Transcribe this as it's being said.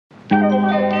That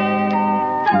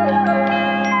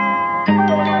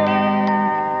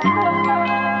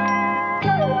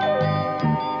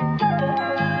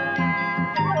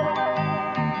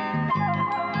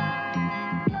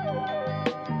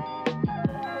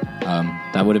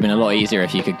would have been a lot easier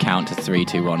if you could count to 3,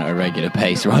 2, 1 at a regular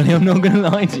pace, Riley. I'm not going to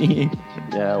lie to you.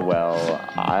 Yeah, well,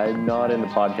 I'm not in the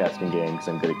podcasting game because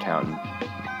I'm good at counting.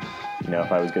 You know,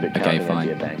 if I was good at counting, I'd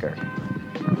be a banker.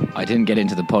 I didn't get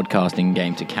into the podcasting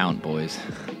game to count, boys.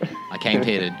 I came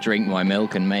here to drink my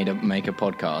milk and make a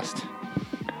podcast.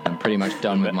 I'm pretty much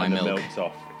done with my milk.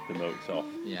 The milk's off.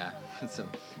 Yeah. So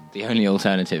the only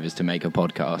alternative is to make a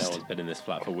podcast. No one's been in this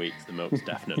flat for weeks. The milk's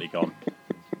definitely gone.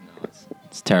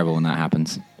 It's terrible when that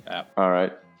happens. All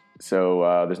right.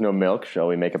 So there's no milk. Shall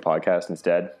we make a podcast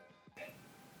instead?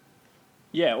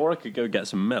 Yeah, or I could go get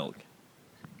some milk.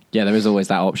 Yeah, there is always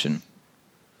that option.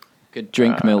 Could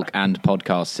drink milk and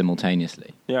podcast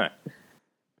simultaneously. Yeah.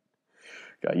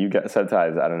 God, you guys,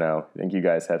 sometimes, I don't know, I think you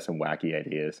guys have some wacky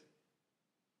ideas.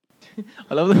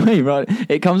 I love the way Riley,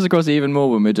 it comes across even more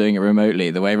when we're doing it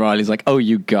remotely. The way Riley's like, "Oh,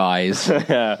 you guys,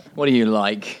 what do you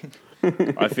like?"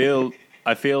 I feel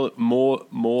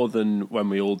more than when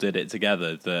we all did it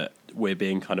together that we're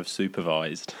being kind of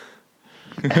supervised.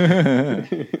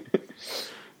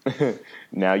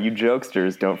 Now, you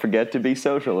jokesters, don't forget to be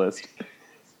socialist.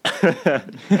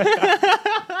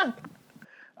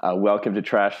 Welcome to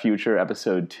Trash Future,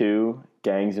 Episode 2,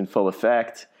 Gangs in Full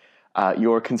Effect,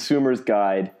 your consumer's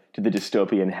guide to the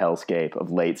dystopian hellscape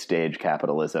of late-stage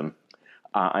capitalism.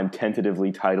 I'm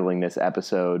tentatively titling this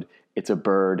episode, It's a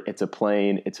Bird, It's a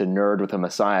Plane, It's a Nerd with a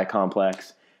Messiah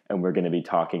Complex, and we're going to be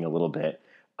talking a little bit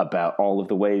about all of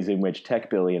the ways in which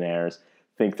tech billionaires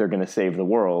think they're going to save the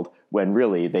world, when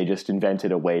really they just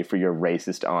invented a way for your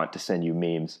racist aunt to send you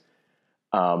memes.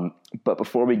 But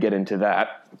before we get into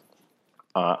that,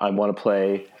 I want to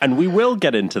play... And we will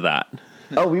get into that.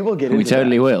 Oh, we will get into that. We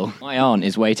totally will. My aunt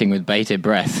is waiting with bated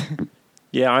breath.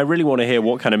 Yeah, I really want to hear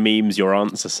what kind of memes your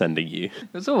aunts are sending you.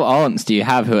 What sort of aunts do you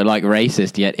have who are like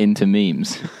racist yet into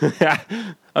memes?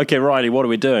 Okay, Riley, what are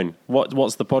we doing?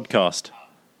 What's the podcast?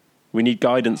 We need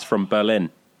guidance from Berlin.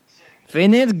 We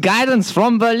need guidance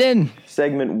from Berlin.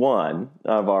 Segment 1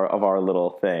 of our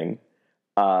little thing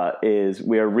is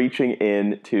we are reaching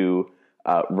into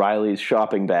Riley's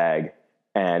shopping bag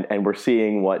and we're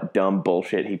seeing what dumb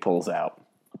bullshit he pulls out.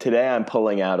 Today I'm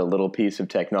pulling out a little piece of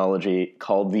technology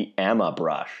called the AMA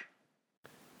brush.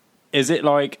 Is it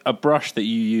like a brush that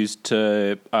you use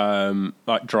to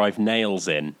like drive nails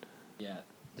in? Yeah.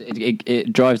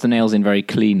 It drives the nails in very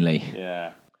cleanly.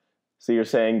 Yeah. So you're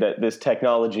saying that this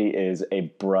technology is a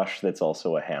brush that's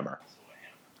also a hammer?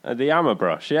 The AMA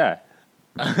brush, yeah.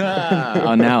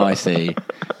 Oh, now I see.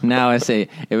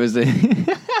 It was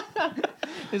the...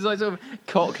 It's like sort of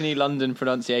Cockney London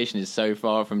pronunciation is so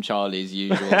far from Charlie's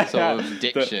usual sort of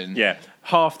diction. Yeah,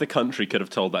 half the country could have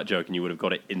told that joke and you would have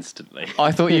got it instantly.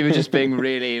 I thought you were just being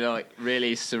really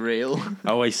surreal.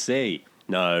 Oh, I see.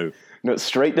 No,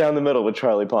 straight down the middle with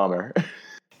Charlie Palmer.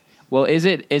 Well, is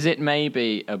it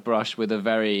maybe a brush with a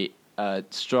very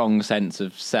strong sense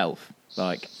of self,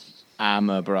 like I'm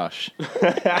a brush?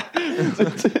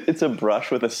 It's a brush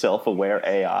with a self-aware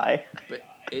AI. But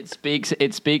it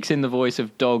speaks in the voice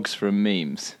of dogs from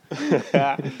memes.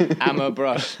 I'm a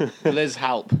brush. Liz,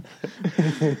 help.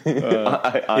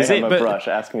 I am a brush.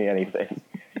 Ask me anything.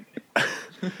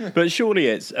 But surely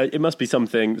it must be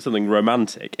something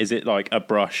romantic. Is it like a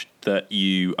brush that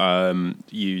you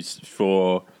use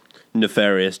for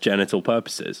nefarious genital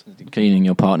purposes? Cleaning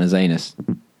your partner's anus.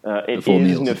 It is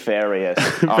meals.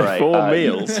 nefarious. All right. Before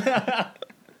meals.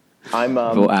 I'm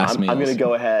going to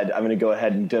go ahead. I'm going to go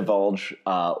ahead and divulge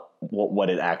what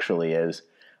it actually is.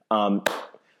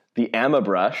 The AMA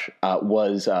brush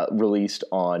was released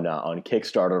on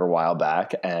Kickstarter a while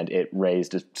back, and it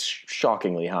raised a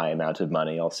shockingly high amount of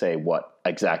money. I'll say what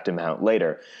exact amount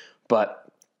later. But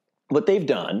what they've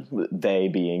done, they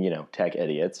being tech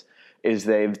idiots, is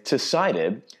they've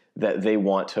decided that they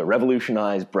want to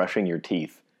revolutionize brushing your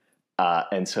teeth,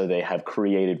 and so they have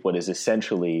created what is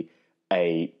essentially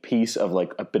a piece of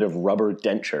like a bit of rubber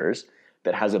dentures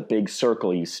that has a big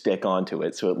circle you stick onto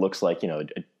it, so it looks like a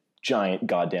giant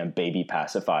goddamn baby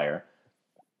pacifier.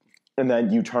 And then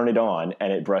you turn it on,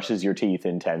 and it brushes your teeth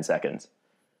in 10 seconds.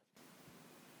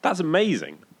 That's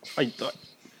amazing.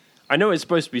 I know it's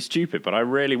supposed to be stupid, but I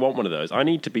really want one of those. I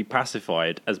need to be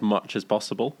pacified as much as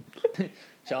possible.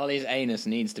 Charlie's anus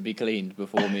needs to be cleaned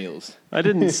before meals. I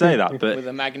didn't say that, but... With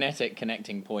a magnetic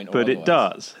connecting point. But it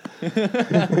does.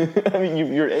 I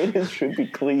mean, your anus should be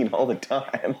clean all the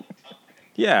time.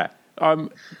 Yeah. Can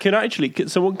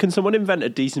someone invent a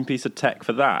decent piece of tech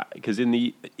for that? Because in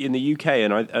the UK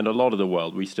and a lot of the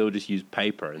world, we still just use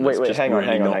paper. And Hang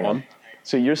on.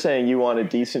 So you're saying you want a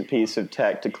decent piece of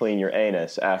tech to clean your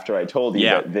anus after I told you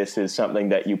that this is something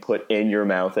that you put in your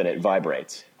mouth and it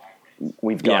vibrates?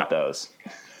 We've got those.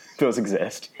 Those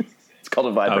exist. It's called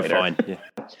a vibrator. Oh, fine. Yeah.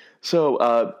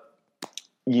 So,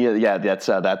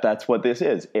 that's what this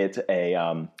is. It's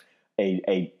a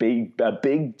big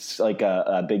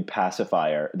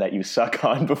pacifier that you suck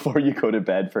on before you go to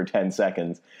bed for 10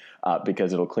 seconds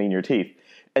because it'll clean your teeth.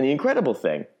 And the incredible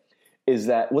thing is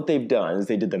that what they've done is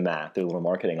they did the math, their little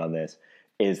marketing on this,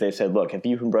 is they said, look, if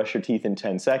you can brush your teeth in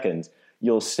 10 seconds,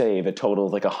 you'll save a total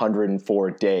of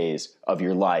 104 days of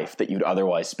your life that you'd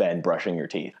otherwise spend brushing your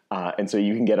teeth. And so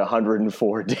you can get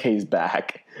 104 days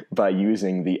back by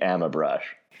using the AmaBrush.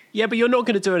 Yeah, but you're not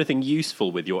going to do anything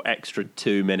useful with your extra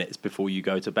 2 minutes before you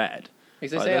go to bed. They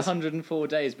say 104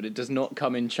 days, but it does not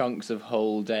come in chunks of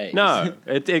whole days. No,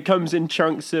 it comes in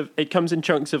chunks of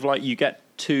like you get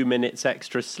 2 minutes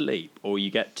extra sleep, or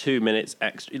you get 2 minutes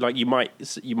extra. Like you might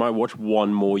watch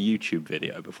one more YouTube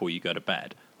video before you go to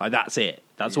bed. Like that's it.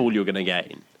 That's all you're going to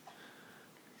gain.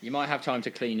 You might have time to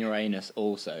clean your anus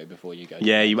also before you go to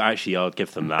bed. I'll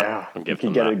give them that. I'll give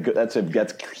them that.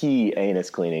 That's key anus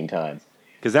cleaning time.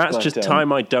 Because that's just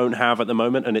time I don't have at the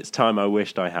moment, and it's time I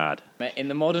wished I had. In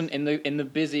the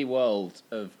busy world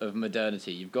of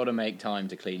modernity, you've got to make time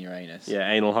to clean your anus.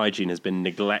 Yeah, anal hygiene has been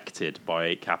neglected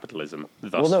by capitalism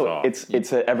thus far.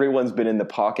 It's everyone's been in the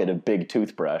pocket of Big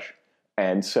Toothbrush,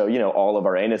 and so all of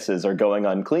our anuses are going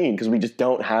unclean because we just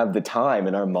don't have the time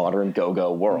in our modern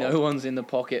go-go world. No one's in the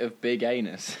pocket of Big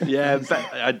Anus. Yeah,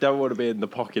 I don't want to be in the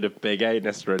pocket of Big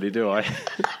Anus, really, do I?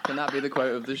 Can that be the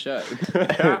quote of the show?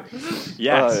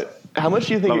 Yes. How much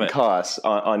do you think it costs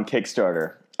on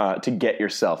Kickstarter to get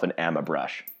yourself an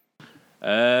AmaBrush?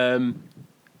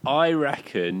 I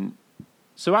reckon.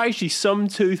 So actually, some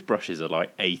toothbrushes are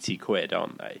like 80 quid,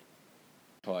 aren't they?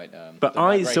 Quite. But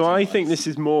I think this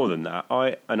is more than that.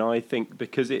 I think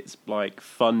because it's like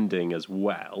funding as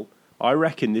well, I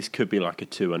reckon this could be like a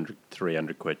 200,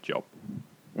 300 quid job.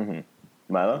 Mm-hmm.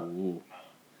 Milo? Ooh.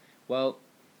 Well,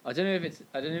 I don't know if it's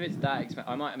that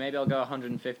expensive. Maybe I'll go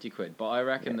 150 quid. But I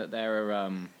reckon that there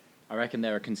are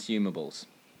consumables.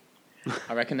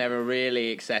 I reckon there are really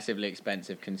excessively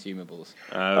expensive consumables.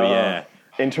 Oh yeah.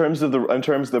 In terms of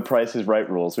the Price is Right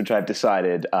rules, which I've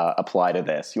decided apply to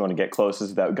this, you want to get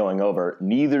closest without going over.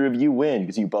 Neither of you win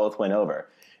because you both went over.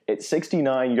 It's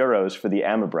 69 euros for the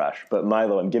AmaBrush, but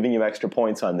Milo, I'm giving you extra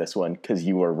points on this one because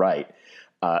you were right.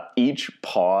 Each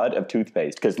pod of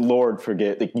toothpaste, because Lord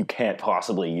forget that you can't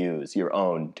possibly use your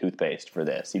own toothpaste for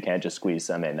this. You can't just squeeze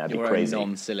some in. That'd be crazy. Your own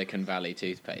non-Silicon Valley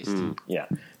toothpaste. Yeah.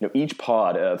 No, each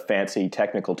pod of fancy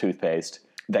technical toothpaste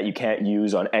that you can't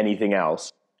use on anything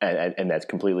else, and that's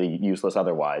completely useless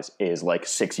otherwise, is like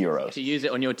 6 euros. If you use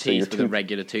it on your teeth with a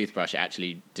regular toothbrush, it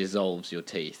actually dissolves your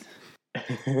teeth.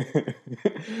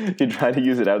 If you try to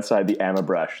use it outside the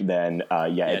AmaBrush, then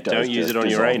it does. Don't use it on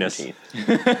your anus.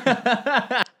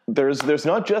 There's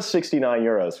not just 69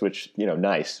 euros, which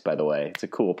nice, by the way. It's a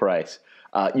cool price.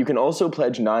 You can also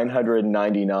pledge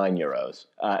 999 euros.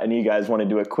 And you guys want to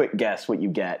do a quick guess what you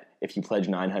get if you pledge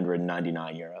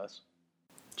 999 euros?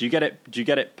 Do you get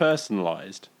it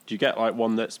personalized? Do you get like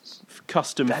one that's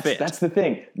custom fit? That's the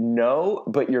thing. No,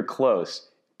 but you're close.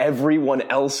 Everyone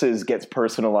else's gets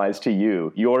personalized to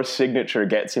you. Your signature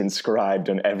gets inscribed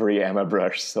on every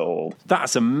AmaBrush sold.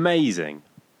 That's amazing.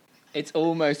 It's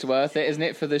almost worth it, isn't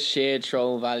it, for the sheer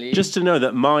troll value? Just to know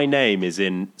that my name is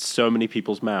in so many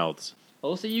people's mouths.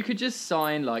 Also, you could just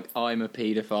sign, like, I'm a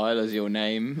paedophile as your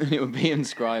name, and it would be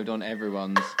inscribed on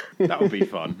everyone's... That would be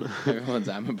fun. Everyone's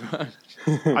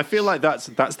AmaBrush. I feel like that's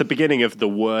the beginning of the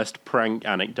worst prank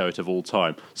anecdote of all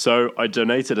time. So I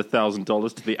donated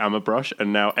 $1,000 to the AmaBrush,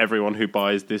 and now everyone who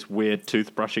buys this weird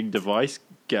toothbrushing device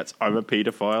gets I'm a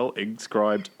paedophile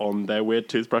inscribed on their weird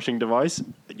toothbrushing device.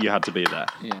 You had to be there.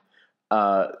 Yeah.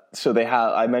 So they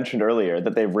have. I mentioned earlier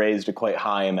that they've raised a quite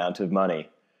high amount of money.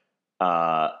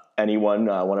 Anyone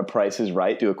want to Price is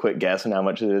Right? Do a quick guess on how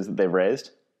much it is that they've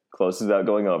raised? Closest without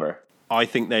going over. I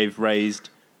think they've raised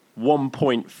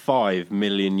 1.5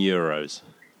 million euros.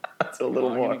 That's a little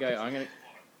more. I'm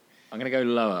gonna go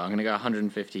lower. I'm gonna go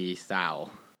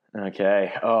 150,000.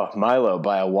 Okay. Oh, Milo,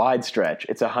 by a wide stretch,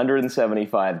 it's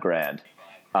 175 grand.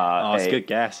 That's a good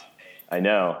guess. I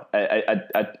know.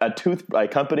 A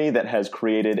company that has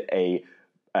created a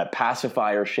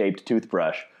pacifier-shaped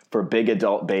toothbrush for big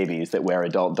adult babies that wear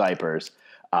adult diapers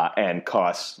and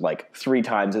costs like 3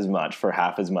 times as much for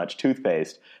half as much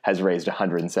toothpaste has raised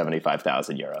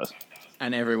 175,000 euros.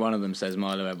 And every one of them says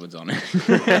Milo Edwards on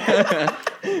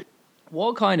it.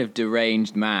 What kind of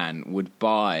deranged man would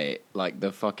buy, like,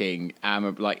 the fucking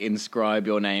inscribe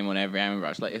your name on every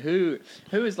AmaBrush? Like, who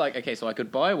is like, okay, so I could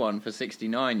buy one for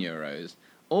 69 euros,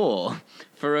 or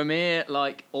for a mere,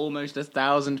 like, almost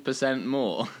 1,000%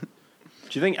 more.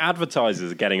 Do you think advertisers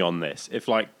are getting on this? If,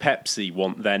 like, Pepsi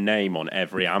want their name on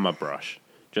every AmaBrush,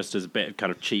 just as a bit of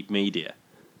kind of cheap media?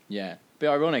 Yeah. Be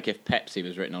ironic if Pepsi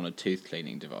was written on a tooth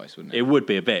cleaning device, wouldn't it? It would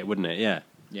be a bit, wouldn't it? Yeah.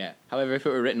 Yeah. However, if it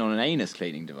were written on an anus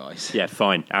cleaning device... Yeah,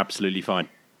 fine. Absolutely fine.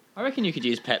 I reckon you could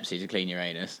use Pepsi to clean your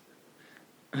anus.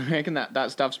 I reckon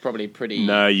that stuff's probably pretty...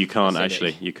 No, you can't, acidic.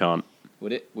 actually. You can't.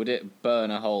 Would it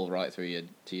burn a hole right through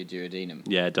to your duodenum?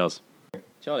 Yeah, it does.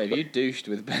 Charlie, have you douched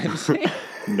with Pepsi?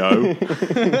 No.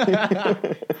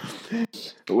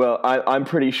 Well, I'm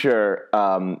pretty sure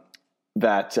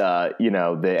that, the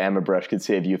AmaBrush could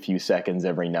save you a few seconds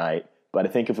every night. But I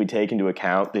think if we take into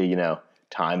account the,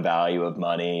 time value of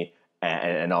money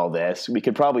and all this, we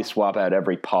could probably swap out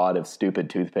every pod of stupid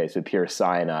toothpaste with pure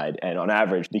cyanide, and on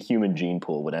average, the human gene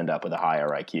pool would end up with a higher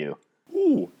IQ.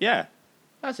 Ooh, yeah.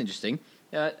 That's interesting.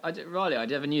 Riley, I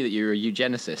never knew that you were a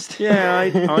eugenicist. Yeah,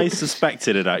 I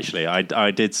suspected it, actually.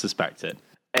 I did suspect it.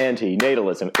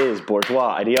 Anti-natalism is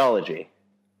bourgeois ideology.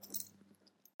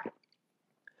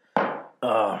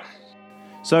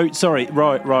 So, sorry,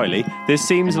 Riley, this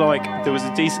seems like there was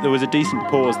a decent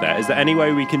pause there. Is there any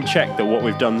way we can check that what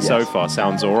we've done so far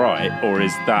sounds all right, or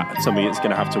is that something that's going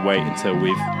to have to wait until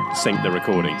we've synced the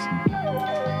recordings?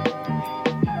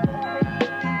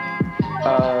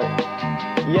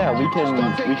 Yeah, we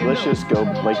can let's just go,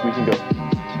 like, we can go.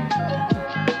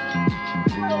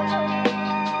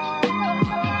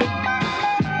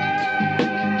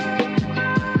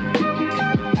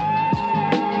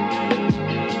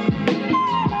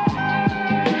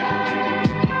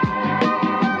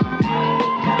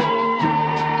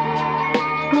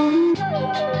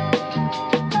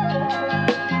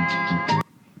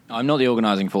 I'm not the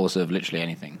organising force of literally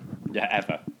anything. Yeah,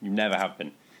 ever. You never have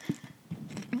been.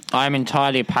 I am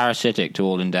entirely parasitic to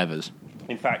all endeavours.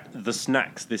 In fact, the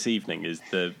snacks this evening is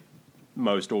the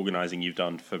most organising you've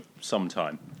done for some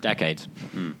time. Decades.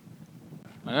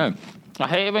 I know. I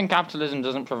hate it when capitalism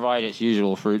doesn't provide its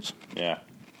usual fruits. Yeah.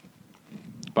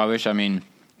 By which I mean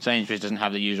Sainsbury's doesn't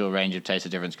have the usual range of Taste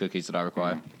of Difference cookies that I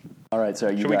require. All right, so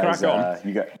you guys,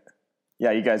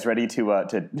 you guys ready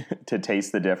to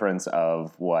taste the difference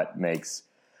of what makes,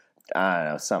 I don't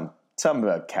know, some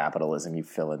about capitalism? You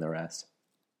fill in the rest.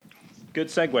 Good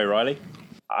segue, Riley.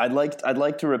 I'd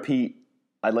like to repeat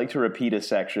a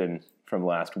section from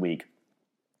last week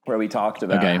where we talked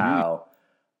about how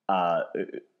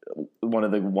one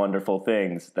of the wonderful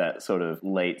things that sort of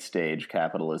late stage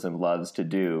capitalism loves to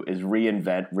do is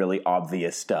reinvent really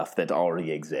obvious stuff that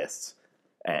already exists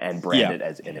and brand it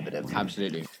as innovative.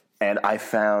 Absolutely. And I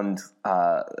found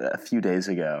a few days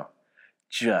ago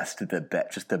just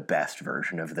the best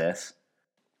version of this.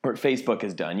 What Facebook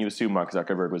has done, you assume Mark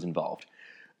Zuckerberg was involved,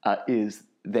 is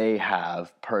they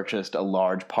have purchased a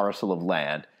large parcel of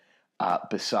land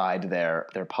beside their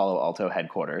Palo Alto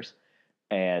headquarters,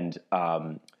 and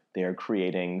they are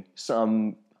creating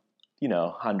some,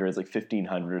 hundreds, like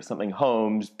 1,500 or something,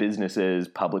 homes, businesses,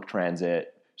 public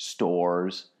transit,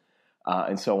 stores,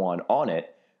 and so on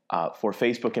it for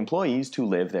Facebook employees to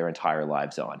live their entire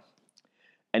lives on.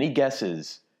 Any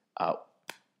guesses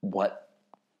what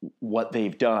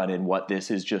they've done and what this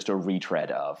is just a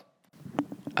retread of?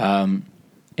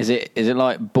 Is it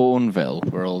like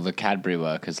Bourneville, where all the Cadbury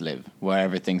workers live, where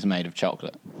everything's made of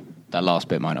chocolate? That last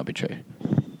bit might not be true.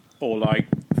 Or like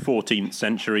 14th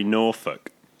century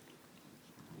Norfolk.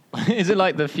 Is it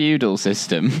like the feudal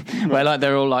system, where like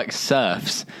they're all like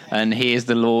serfs, and he is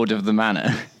the lord of the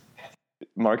manor?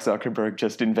 Mark Zuckerberg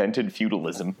just invented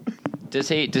feudalism. Does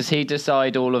he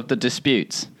decide all of the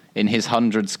disputes in his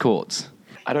hundreds courts?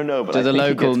 I don't know, but do the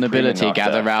local nobility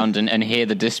gather round and hear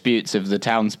the disputes of the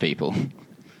townspeople?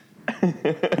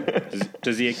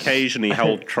 Does he occasionally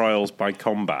hold trials by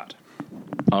combat?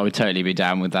 I would totally be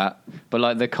down with that. But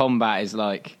like the combat is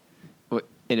like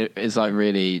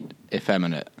really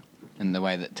effeminate in the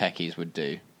way that techies would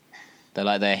do.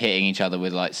 They're hitting each other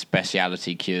with like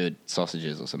speciality cured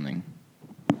sausages or something.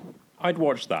 I'd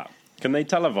watch that. Can they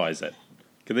televise it?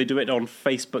 Can they do it on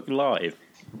Facebook Live?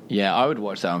 Yeah, I would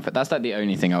watch that. That's like the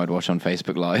only thing I would watch on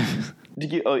Facebook Live.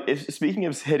 Speaking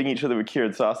of hitting each other with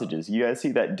cured sausages, you guys see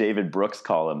that David Brooks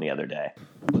column the other day?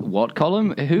 What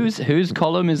column? Whose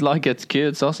column is like a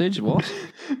cured sausage? What?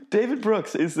 David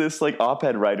Brooks is this like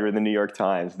op-ed writer in the New York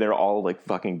Times. They're all like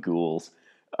fucking ghouls.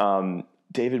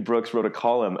 David Brooks wrote a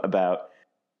column about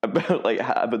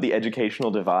the educational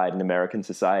divide in American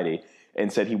society,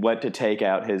 and said he went to take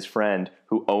out his friend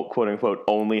who, quote unquote,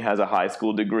 only has a high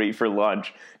school degree for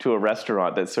lunch to a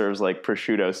restaurant that serves like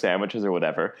prosciutto sandwiches or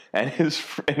whatever. And his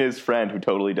friend, who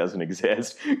totally doesn't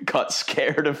exist, got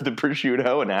scared of the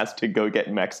prosciutto and asked to go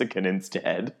get Mexican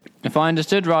instead. If I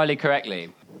understood Riley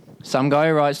correctly, some guy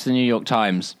who writes to the New York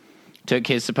Times took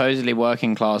his supposedly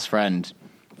working class friend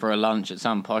for a lunch at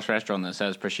some posh restaurant that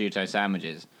serves prosciutto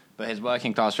sandwiches. But his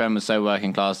working class friend was so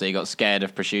working class that he got scared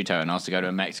of prosciutto and asked to go to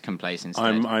a Mexican place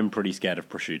instead. I'm pretty scared of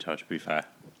prosciutto, to be fair.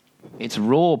 It's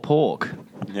raw pork.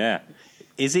 Yeah.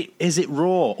 Is it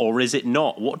raw or is it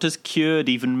not? What does cured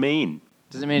even mean?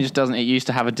 Does it mean it just doesn't? It used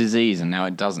to have a disease and now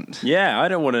it doesn't. Yeah, I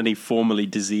don't want any formerly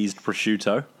diseased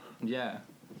prosciutto. Yeah.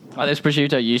 Like this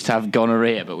prosciutto used to have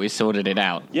gonorrhea, but we sorted it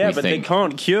out. Yeah, but they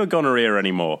can't cure gonorrhea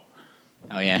anymore.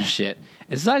 Oh, yeah, shit.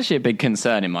 It's actually a big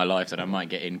concern in my life that I might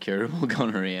get incurable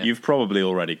gonorrhea. You've probably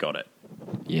already got it.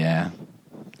 Yeah.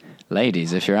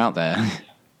 Ladies, if you're out there.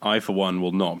 I, for one,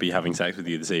 will not be having sex with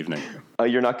you this evening.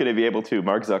 You're not going to be able to.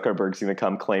 Mark Zuckerberg's going to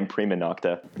come claim prima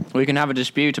nocta. We can have a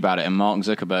dispute about it and Mark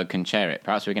Zuckerberg can chair it.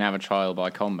 Perhaps we can have a trial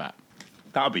by combat.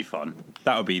 That would be fun.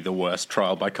 That would be the worst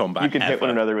trial by combat. You can hit one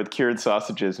another with cured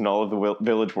sausages and all of the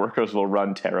village workers will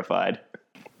run terrified.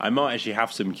 I might actually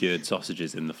have some cured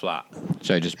sausages in the flat.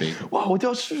 So to speak. Whoa,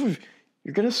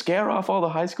 you're going to scare off all the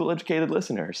high school educated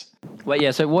listeners. Well, yeah,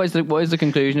 so what is the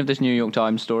conclusion of this New York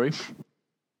Times story?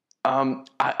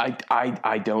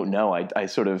 I don't know.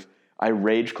 I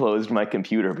rage closed my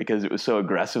computer because it was so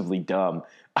aggressively dumb.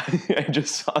 I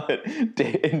just saw that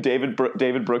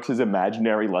David Brooks'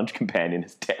 imaginary lunch companion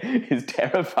is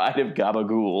terrified of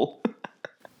Gabagool.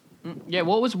 Yeah,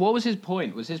 what was his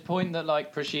point? Was his point that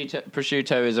like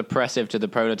prosciutto is oppressive to the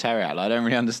proletariat? I don't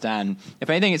really understand. If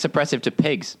anything, it's oppressive to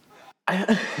pigs.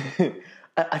 I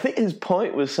think his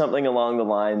point was something along the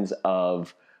lines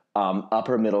of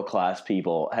upper middle class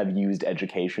people have used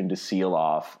education to seal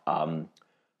off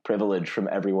privilege from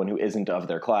everyone who isn't of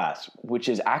their class, which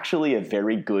is actually a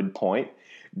very good point,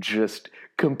 just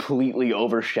completely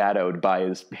overshadowed by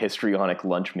his histrionic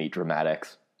lunch meat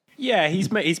dramatics. Yeah,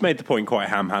 he's made the point quite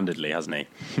ham-handedly, hasn't he?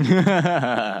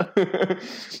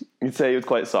 You'd say he was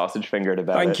quite sausage-fingered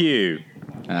about it. Thank you.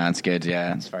 That's good,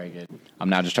 yeah, that's very good. I'm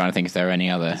now just trying to think if there are any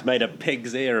other... He's made a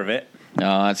pig's ear of it.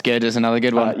 Oh, that's good. There's another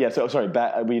good one. Yeah, so sorry,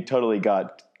 we totally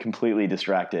got completely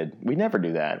distracted. We never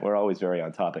do that. We're always very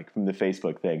on topic from the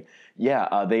Facebook thing.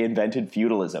 Yeah, they invented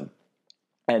feudalism.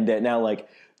 And now, like,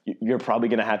 you're probably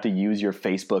going to have to use your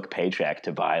Facebook paycheck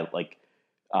to buy, like,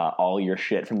 all your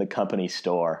shit from the company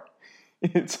store.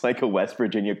 It's like a West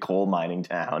Virginia coal mining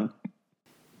town.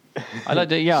 I love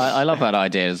that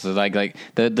idea. It's like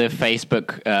the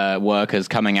Facebook workers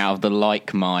coming out of the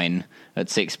like mine at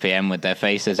 6 p.m. with their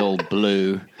faces all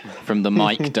blue from the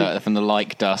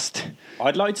like dust.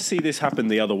 I'd like to see this happen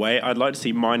the other way. I'd like to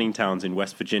see mining towns in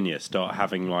West Virginia start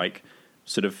having like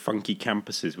sort of funky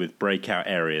campuses with breakout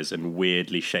areas and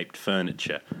weirdly shaped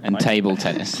furniture and like table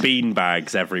tennis, bean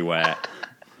bags everywhere.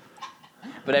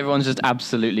 But everyone's just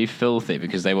absolutely filthy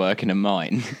because they work in a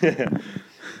mine.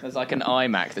 There's like an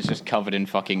iMac that's just covered in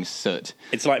fucking soot.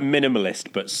 It's like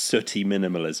minimalist, but sooty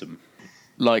minimalism.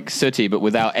 Like sooty, but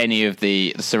without any of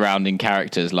the surrounding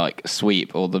characters like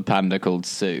Sweep or the panda called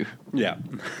Sue. Yeah.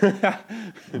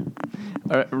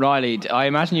 Riley, I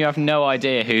imagine you have no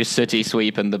idea who Sooty,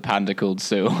 Sweep, and the panda called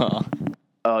Sue are.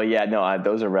 Oh, yeah, no,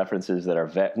 those are references that are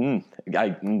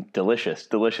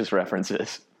delicious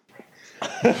references.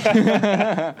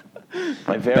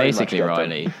 Basically,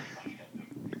 Riley,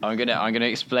 I'm gonna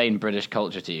explain British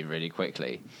culture to you really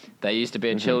quickly. There used to be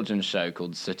a children's show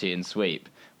called Sooty and Sweep,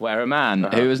 where a man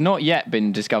who has not yet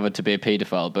been discovered to be a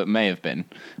paedophile, but may have been.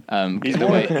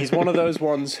 He's one of those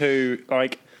ones who,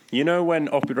 like, you know, when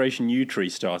Operation U-Tree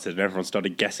started and everyone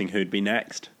started guessing who'd be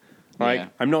next. Like, yeah.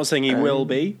 I'm not saying he will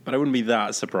be, but I wouldn't be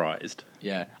that surprised.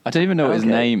 Yeah, I don't even know what his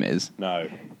name is. No.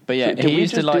 But yeah, he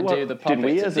used to like do the puppets.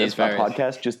 Did we as a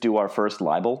podcast just do our first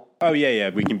libel? Oh,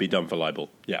 yeah, we can be done for libel.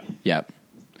 Yeah. Yeah.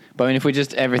 But I mean, if we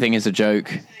just, everything is a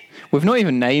joke. We've not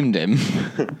even named him.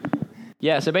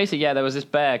 Yeah, so basically, there was this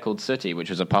bear called Sooty, which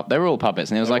was a pup. They were all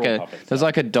puppets, and there was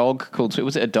like a dog called.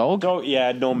 Was it a dog?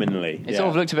 Yeah, nominally. It sort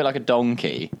of looked a bit like a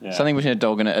donkey, something between a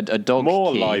dog and a dog.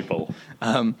 More libel.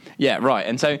 Yeah, right.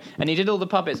 And he did all the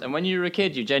puppets. And when you were a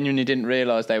kid, you genuinely didn't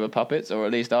realise they were puppets, or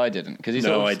at least I didn't.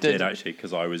 I did actually,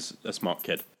 because I was a smart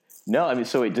kid. No, I mean,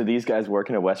 so wait, do these guys work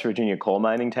in a West Virginia coal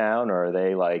mining town, or are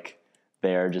they like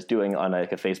they're just doing on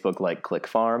like a Facebook like click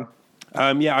farm?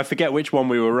 Yeah, I forget which one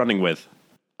we were running with.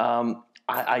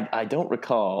 I don't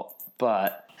recall,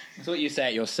 but That's what you say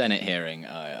at your Senate hearing.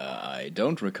 I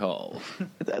don't recall.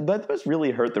 That must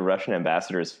really hurt the Russian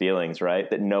ambassador's feelings, right?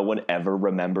 That no one ever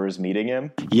remembers meeting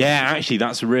him. Yeah, actually,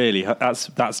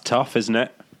 that's tough, isn't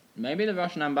it? Maybe the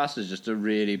Russian ambassador is just a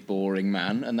really boring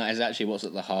man, and that is actually what's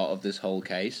at the heart of this whole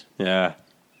case. Yeah.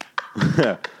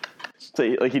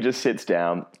 So he just sits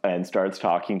down and starts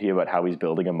talking to you about how he's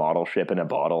building a model ship in a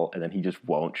bottle, and then he just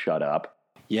won't shut up.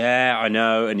 Yeah, I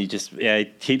know, and he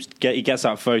gets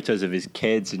out photos of his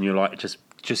kids, and you're like,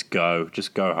 just go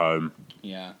home.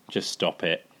 Yeah, just stop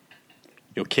it.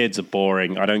 Your kids are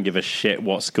boring. I don't give a shit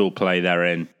what school play they're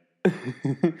in.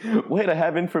 Wait, I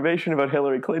have information about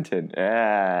Hillary Clinton.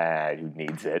 Who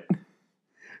needs it?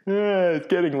 It's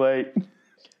getting late.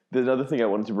 There's another thing I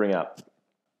wanted to bring up.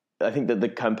 I think that the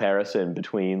comparison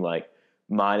between like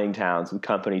mining towns with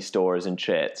company stores and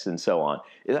chits and so on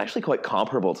is actually quite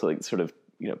comparable to like sort of,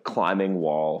 climbing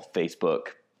wall Facebook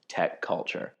tech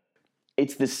culture.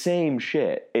 It's the same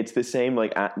shit. It's the same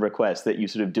like request that you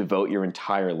sort of devote your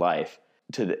entire life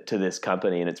to this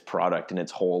company and its product and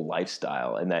its whole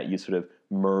lifestyle, and that you sort of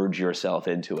merge yourself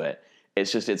into it.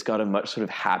 It's just, it's got a much sort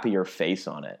of happier face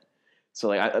on it. So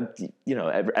like,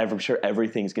 I'm sure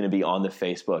everything's going to be on the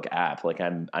Facebook app. Like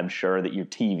I'm sure that your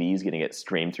TV is going to get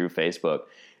streamed through Facebook.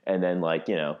 And then like,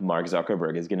 Mark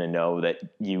Zuckerberg is going to know that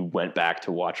you went back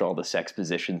to watch all the sex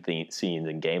position scenes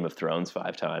in Game of Thrones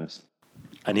 5 times.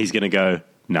 And he's going to go,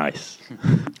 nice.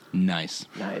 Nice.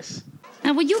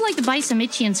 Now, would you like to buy some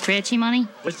itchy and scratchy money?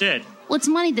 What's that? Well, it's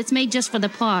money that's made just for the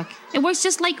park. It works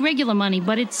just like regular money,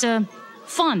 but it's,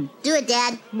 fun. Do it,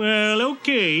 Dad. Well,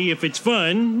 okay, if it's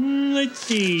fun. Let's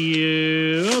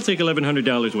see. I'll take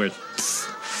 $1,100 worth.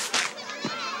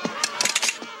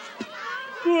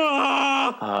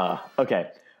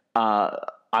 Okay.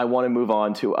 I want to move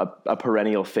on to a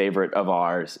perennial favorite of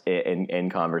ours in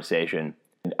conversation.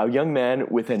 A young man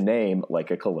with a name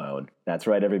like a cologne. That's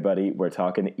right, everybody. We're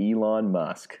talking Elon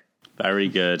Musk. Very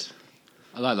good.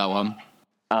 I like that one.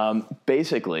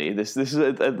 Basically, this is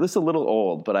a little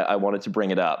old, but I wanted to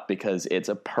bring it up because it's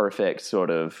a perfect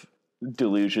sort of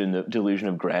delusion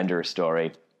of grandeur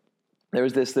story. There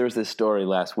was this story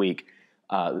last week,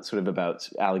 sort of about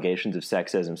allegations of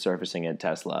sexism surfacing at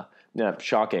Tesla.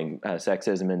 Shocking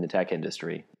sexism in the tech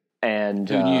industry. And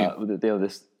who knew?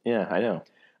 I know.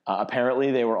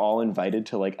 Apparently, they were all invited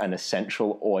to like an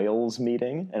essential oils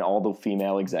meeting, and all the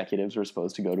female executives were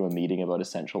supposed to go to a meeting about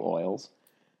essential oils.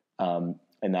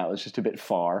 And that was just a bit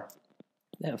far.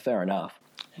 Yeah, fair enough.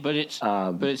 But it's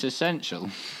essential.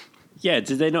 Yeah,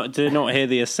 did they not hear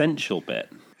the essential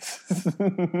bit?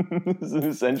 It's an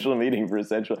essential meeting for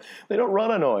essential. They don't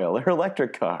run on oil. They're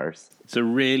electric cars. It's a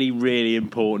really, really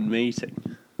important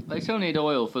meeting. They still need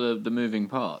oil for the moving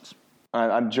parts.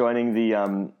 I'm joining the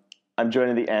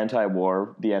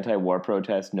anti-war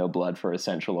protest. No blood for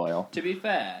essential oil. To be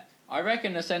fair, I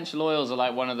reckon essential oils are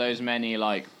like one of those many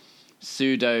like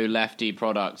pseudo lefty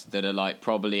products that are like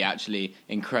probably actually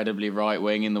incredibly right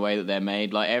wing in the way that they're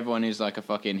made. Like everyone who's like a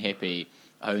fucking hippie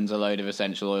owns a load of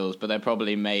essential oils, but they're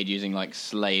probably made using like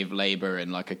slave labor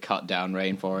in like a cut down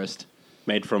rainforest.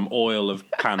 Made from oil of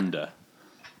panda.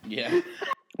 Yeah.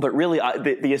 But really,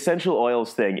 the essential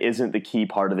oils thing isn't the key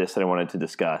part of this that I wanted to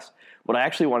discuss. What I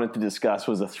actually wanted to discuss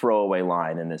was a throwaway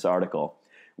line in this article,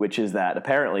 which is that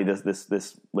apparently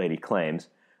this lady claims,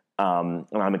 and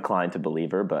I'm inclined to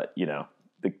believe her, but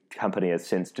the company has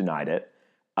since denied it,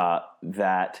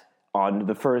 that on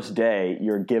the first day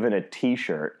you're given a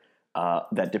T-shirt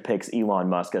that depicts Elon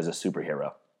Musk as a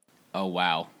superhero. Oh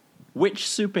wow! Which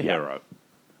superhero?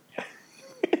 Yeah.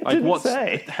 Like what's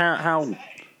how?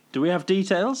 Do we have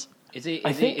details? Is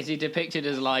he depicted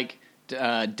as like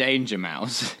Danger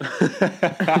Mouse?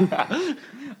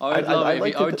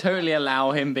 I would totally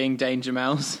allow him being Danger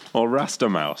Mouse or Rasta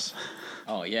Mouse.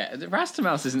 Oh yeah, Rasta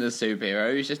Mouse isn't a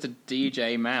superhero. He's just a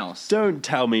DJ mouse. Don't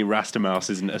tell me Rasta Mouse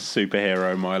isn't a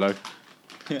superhero, Milo.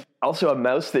 Also, a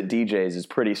mouse that DJs is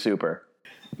pretty super.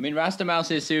 I mean, Rasta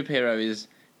Mouse's superhero is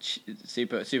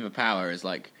superpower is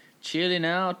like chilling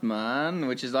out, man,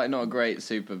 which is like not a great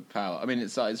superpower. I mean,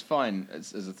 it's fine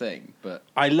as a thing, but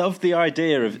I love the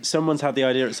idea of someone's had the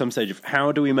idea at some stage of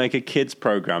how do we make a kids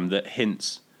program that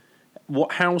hints.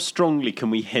 How strongly can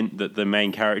we hint that the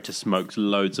main character smokes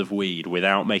loads of weed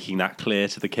without making that clear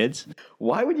to the kids?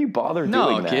 Why would you bother doing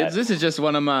that? No, kids, this is just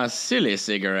one of my silly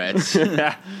cigarettes.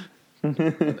 I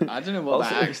don't know what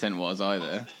that accent was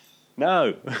either.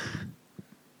 No.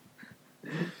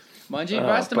 Mind you,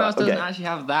 Rasta Mouse doesn't actually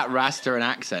have that Rasta an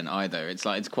accent either.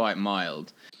 It's quite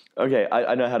mild. Okay,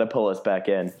 I know how to pull us back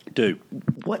in. Do.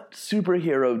 What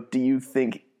superhero do you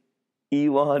think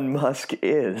Elon Musk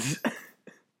is?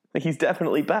 He's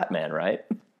definitely Batman, right?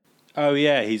 Oh,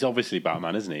 yeah, he's obviously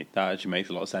Batman, isn't he? That actually makes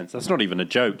a lot of sense. That's not even a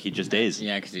joke, he just is.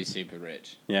 Yeah, because he's super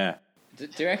rich. Yeah. Do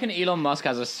you reckon Elon Musk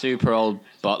has a super old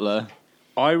butler?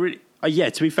 Yeah,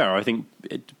 to be fair, I think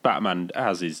Batman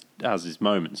has his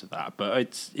moments of that, but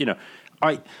it's,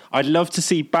 I'd love to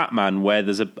see Batman where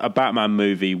there's a Batman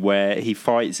movie where he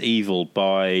fights evil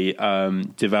by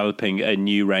developing a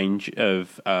new range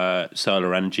of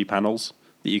solar energy panels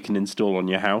that you can install on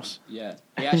your house. Yeah,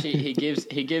 he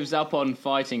gives up on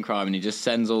fighting crime and he just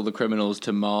sends all the criminals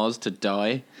to Mars to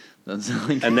die.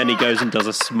 And then he goes and does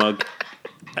a smug.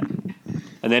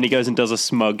 And then he goes and does a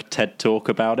smug TED talk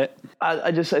about it.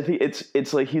 I think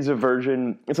it's like he's a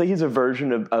version. It's like he's a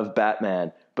version of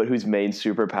Batman, but whose main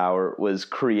superpower was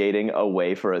creating a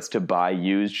way for us to buy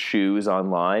used shoes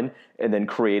online, and then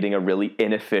creating a really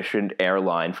inefficient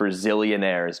airline for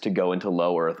zillionaires to go into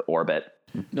low Earth orbit.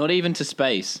 Not even to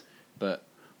space, but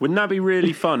wouldn't that be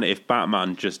really fun if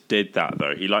Batman just did that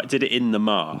though? He did it in The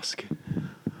Mask.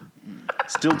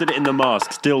 Still did it in The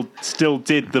Mask. Still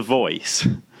did the voice.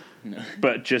 No.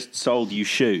 But just sold you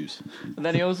shoes. And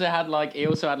then he also had like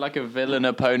a villain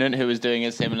opponent who was doing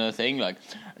a similar thing, like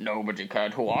nobody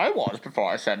cared who I was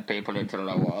before I sent people into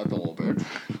low Earth orbit.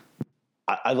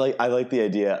 I like the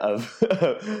idea of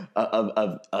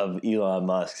Elon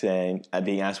Musk saying,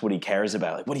 being asked what he cares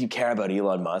about. Like, what do you care about,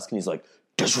 Elon Musk? And he's like,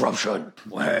 disruption.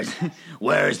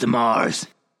 Where's the Mars?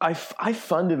 I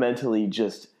fundamentally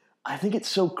I think it's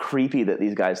so creepy that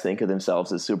these guys think of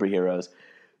themselves as superheroes,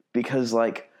 because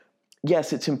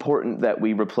yes, it's important that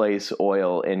we replace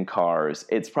oil in cars.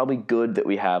 It's probably good that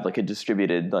we have a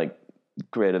distributed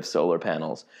grid of solar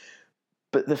panels.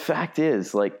 But the fact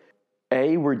is,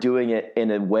 we're doing it in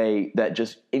a way that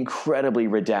just incredibly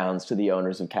redounds to the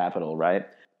owners of capital, right?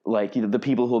 The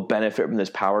people who will benefit from this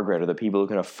power grid are the people who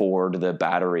can afford the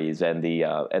batteries and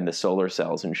the solar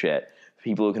cells and shit.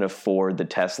 People who can afford the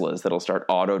Teslas that'll start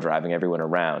auto-driving everyone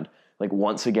around.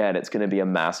 Once again, it's going to be a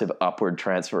massive upward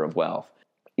transfer of wealth.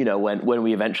 When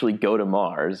we eventually go to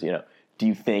Mars, do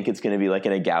you think it's going to be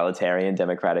an egalitarian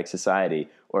democratic society?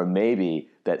 Or maybe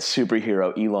that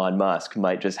superhero Elon Musk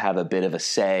might just have a bit of a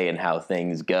say in how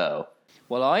things go?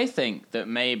 Well, I think that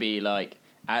maybe,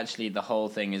 actually the whole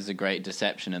thing is a great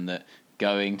deception, and that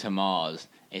going to Mars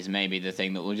is maybe the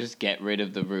thing that will just get rid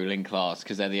of the ruling class,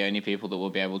 because they're the only people that will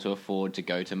be able to afford to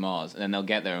go to Mars. And then they'll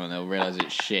get there and they'll realize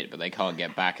it's shit, but they can't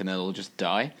get back, and they'll all just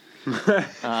die.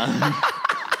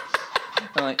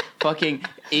 Fucking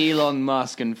Elon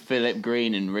Musk and Philip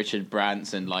Green and Richard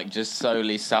Branson just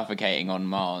solely suffocating on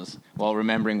Mars while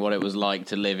remembering what it was like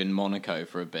to live in Monaco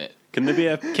for a bit. Can there be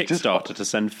a Kickstarter to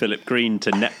send Philip Green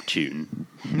to Neptune?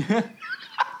 I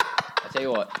tell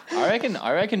you what,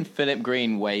 I reckon Philip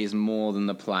Green weighs more than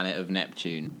the planet of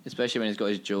Neptune, especially when he's got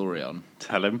his jewellery on.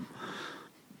 Tell him.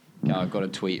 Yeah, I've got to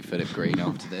tweet Philip Green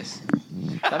after this.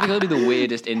 That'd be the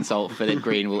weirdest insult Philip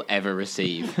Green will ever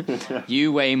receive.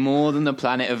 You weigh more than the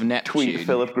planet of Neptune. Tweet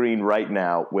Philip Green right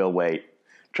now. We'll wait.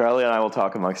 Charlie and I will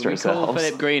talk amongst ourselves. We call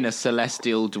Philip Green a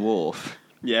celestial dwarf.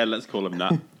 Yeah, let's call him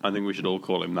that. I think we should all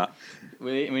call him that.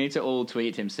 We need to all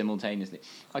tweet him simultaneously.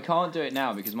 I can't do it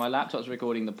now because my laptop's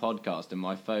recording the podcast and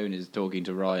my phone is talking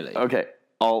to Riley. Okay,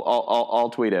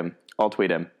 I'll tweet him.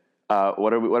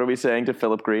 What are we saying to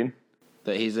Philip Green?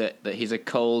 That he's a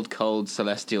cold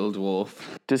celestial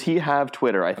dwarf. Does he have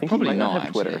Twitter? I think probably he might not have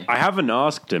actually. Twitter. I haven't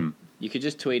asked him. You could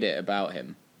just tweet it about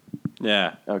him.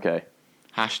 Yeah. Okay.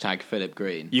 Hashtag Philip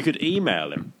Green. You could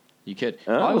email him. You could.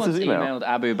 Oh, I what's once his email? emailed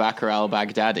Abu Bakr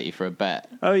al-Baghdadi for a bet.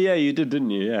 Oh yeah, you did,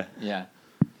 didn't you? Yeah. Yeah.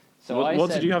 So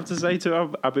what did you have to say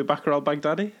to Abu Bakr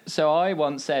al-Baghdadi? So I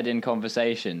once said in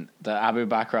conversation that Abu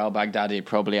Bakr al-Baghdadi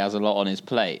probably has a lot on his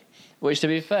plate. Which, to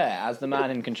be fair, as the man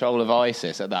in control of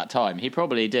ISIS at that time, he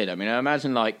probably did. I mean, I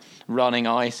imagine, running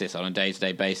ISIS on a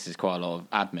day-to-day basis is quite a lot of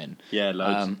admin. Yeah,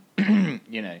 loads.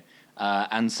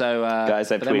 And so...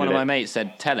 Guys, I've but then one tweeted of my it. mates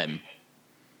said, tell him.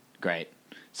 Great.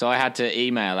 So I had to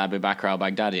email Abu Bakr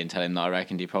al-Baghdadi and tell him that I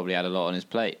reckoned he probably had a lot on his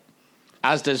plate.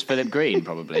 As does Philip Green,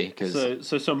 probably. Cause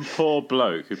So some poor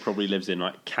bloke who probably lives in,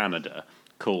 Canada,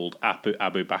 called Abu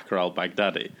Bakr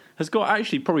al-Baghdadi, has got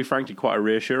actually, probably frankly, quite a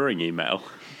reassuring email.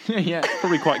 Yeah.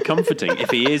 Probably quite comforting if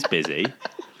he is busy.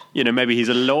 Maybe he's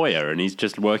a lawyer and he's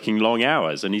just working long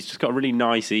hours and he's just got a really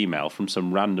nice email from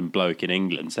some random bloke in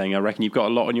England saying, I reckon you've got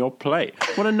a lot on your plate.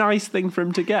 What a nice thing for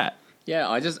him to get. Yeah,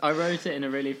 I wrote it in a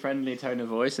really friendly tone of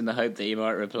voice in the hope that he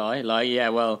might reply.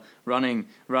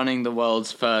 Running the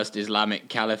world's first Islamic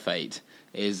caliphate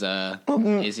is I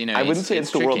wouldn't say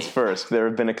it's the tricky. world's first. There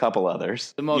have been a couple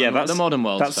others. The modern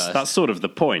world's first. That's sort of the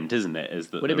point, isn't it? Is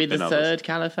that would it be the others. third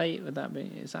caliphate? Would that be?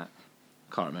 Is that?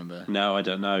 I can't remember. No, I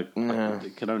don't know. No. I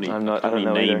can only I don't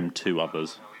know name either. 2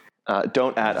 others.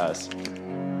 Don't at us.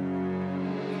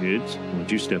 Kids,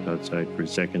 won't you step outside for a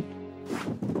second?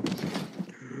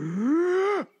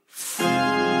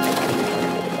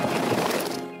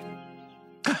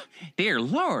 Dear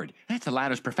Lord, that's the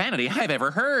loudest profanity I've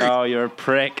ever heard. Oh, you're a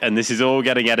prick, and this is all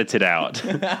getting edited out.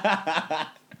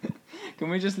 Can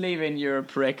we just leave in you're a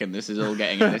prick and this is all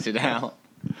getting edited out?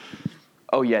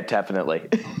 Oh, yeah, definitely.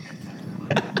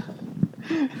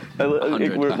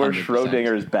 We're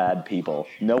Schrodinger's bad people.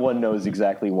 No one knows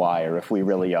exactly why or if we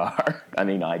really are. I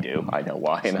mean, I do. I know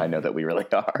why, and I know that we really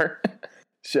are.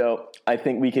 So I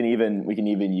think we can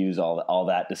even use all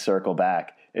that to circle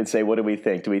back and say, what do we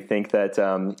think? Do we think that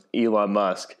Elon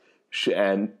Musk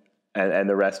and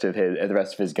the rest of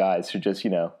his guys should just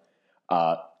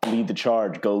lead the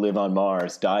charge, go live on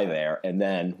Mars, die there, and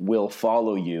then we'll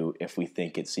follow you if we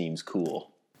think it seems cool?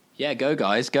 Yeah, go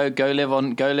guys, go live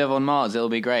on Mars. It'll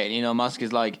be great. And Elon Musk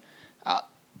is like,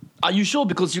 are you sure?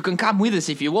 Because you can come with us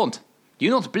if you want.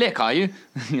 You're not black, are you?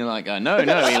 You're like, no,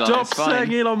 Elon. Stop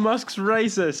saying Elon Musk's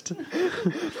racist.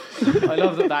 I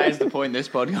love that is the point this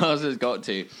podcast has got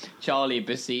to. Charlie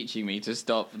beseeching me to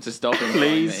stop him.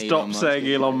 Please stop saying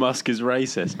Elon Musk is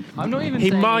racist. I'm not even. He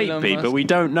saying might Elon be, Musk. but we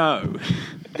don't know.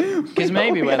 Because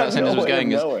maybe where that sentence was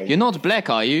going is, you're not black,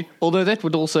 are you? Although that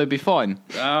would also be fine.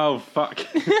 Oh fuck.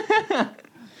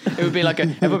 It would be like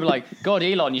everyone would be like, God,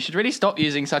 Elon, you should really stop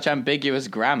using such ambiguous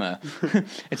grammar.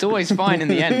 It's always fine in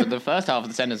the end, but the first half of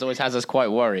the sentence always has us quite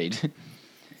worried.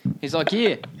 He's like,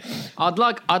 yeah, I'd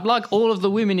like all of the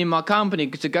women in my company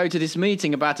to go to this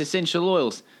meeting about essential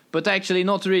oils, but actually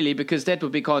not really, because that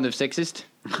would be kind of sexist.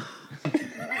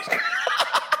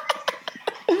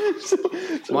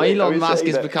 My Elon Musk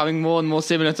is becoming more and more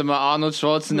similar to my Arnold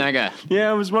Schwarzenegger. Yeah,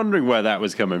 I was wondering where that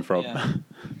was coming from. Yeah.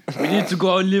 We need to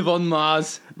go and live on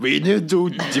Mars. We need to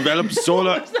develop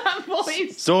solar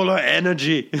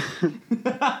energy.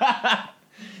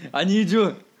 I need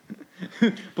you.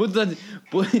 Put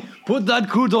that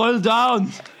crude oil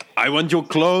down. I want your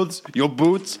clothes, your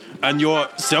boots, and your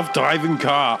self-driving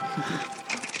car.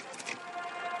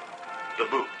 The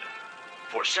moon.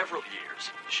 For several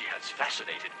years, she has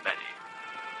fascinated many.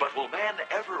 But will man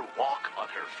ever walk on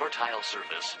her fertile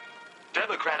surface?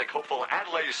 Democratic hopeful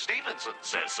Adlai Stevenson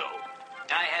says so.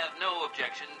 I have no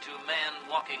objection to man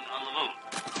walking on the moon.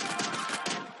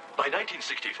 By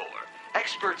 1964,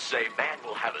 experts say man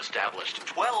will have established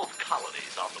 12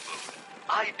 colonies on the moon,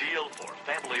 ideal for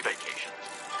family vacations.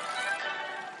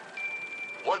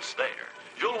 Once there,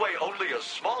 you'll weigh only a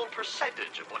small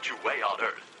percentage of what you weigh on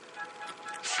Earth.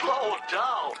 Slow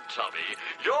down, Tubby.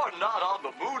 You're not on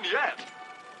the moon yet.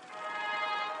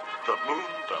 The moon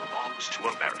belongs to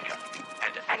America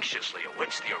and anxiously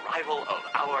awaits the arrival of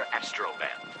our Astro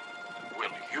Men. Will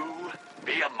you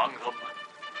be among them?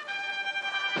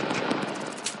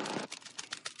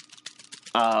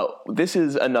 This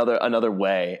is another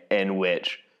way in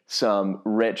which some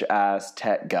rich-ass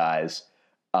tech guys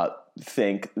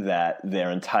think that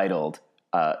they're entitled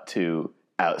to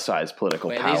outsized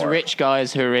political power. These rich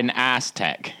guys who are in ass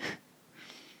tech.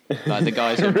 Like the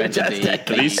guys who invented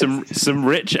Are these some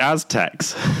rich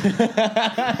Aztecs?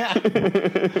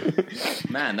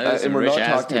 Man, those are some and we're rich not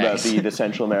talking about Aztecs. the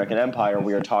Central American Empire.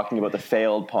 We are talking about the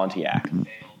failed Pontiac.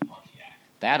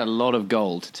 They had a lot of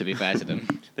gold, to be fair to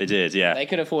them. They did, yeah. They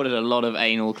could have afforded a lot of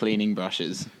anal cleaning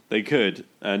brushes. They could,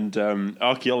 and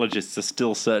archaeologists are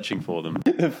still searching for them.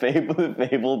 The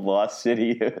fabled lost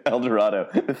city of El Dorado.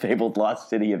 The fabled lost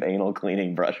city of anal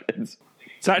cleaning brushes.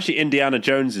 It's actually Indiana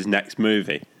Jones's next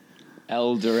movie.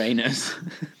 El Doranus.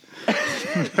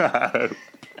 The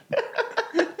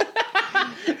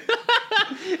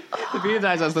view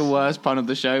that's the worst pun of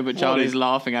the show, but Charlie's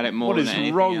laughing at it more than anything What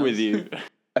is wrong else. with you?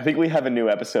 I think we have a new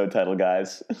episode title,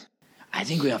 guys. I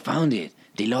think we have found it.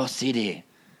 The Lost City.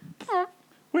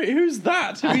 Wait, who's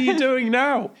that? Who are you doing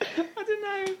now? I don't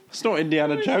know. It's not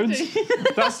Indiana Jones.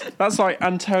 That's like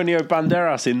Antonio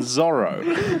Banderas in Zorro.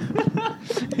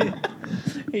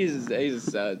 He's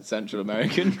Central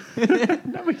American.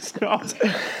 No, he's not.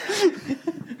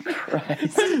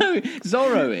 Christ. No,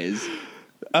 Zorro is.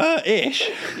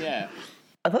 Ish. Yeah.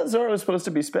 I thought Zorro was supposed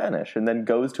to be Spanish and then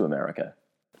goes to America.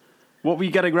 What were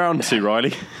you getting round to,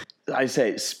 Riley? I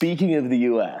say, speaking of the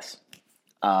U.S.,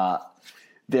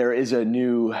 there is a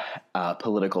new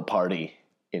political party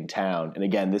in town. And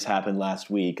again, this happened last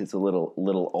week. It's a little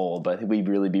old, but I think we'd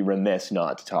really be remiss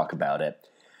not to talk about it.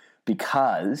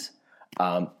 Because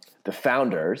the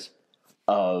founders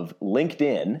of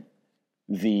LinkedIn,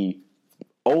 the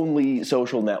only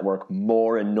social network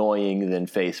more annoying than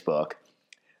Facebook,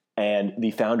 and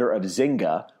the founder of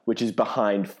Zynga, which is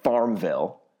behind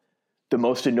Farmville, the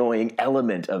most annoying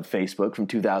element of Facebook from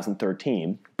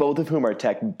 2013, both of whom are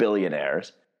tech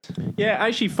billionaires. Yeah,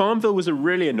 actually, Farmville was a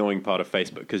really annoying part of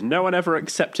Facebook because no one ever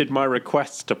accepted my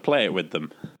requests to play it with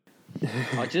them.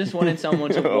 I just wanted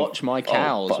someone to watch my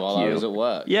cows while I was at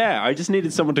work. Yeah, I just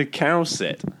needed someone to cow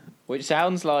sit. Which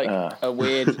sounds like a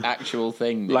weird actual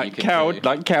thing that like you can do.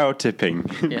 Like cow tipping.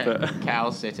 Yeah, cow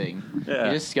sitting. Yeah.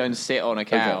 You just go and sit on a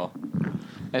cow. Okay.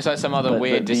 It's like some other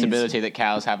weird disability that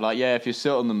cows have. Like, if you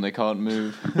sit on them, they can't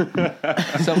move.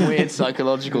 Some weird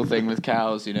psychological thing with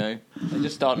cows, you know. They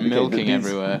just start milking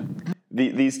everywhere.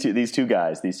 These two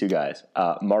guys,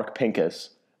 Mark Pincus,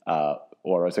 or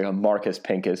what's it called, Marcus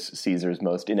Pincus, Caesar's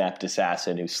most inept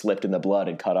assassin who slipped in the blood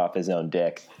and cut off his own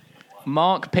dick.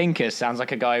 Mark Pincus sounds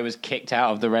like a guy who was kicked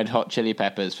out of the Red Hot Chili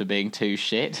Peppers for being too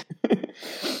shit.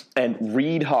 And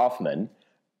Reid Hoffman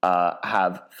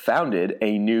have founded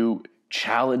a new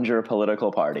challenger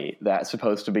political party that's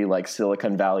supposed to be like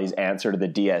Silicon Valley's answer to the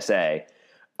DSA,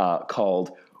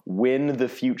 called Win the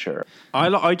Future.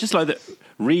 I just like that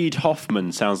Reid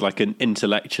Hoffman sounds like an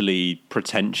intellectually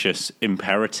pretentious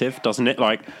imperative, doesn't it?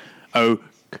 Like, oh,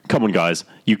 come on, guys,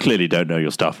 you clearly don't know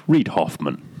your stuff. Reid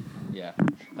Hoffman. Yeah,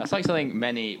 that's like something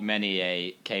many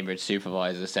a Cambridge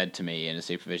supervisor said to me in a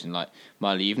supervision, like,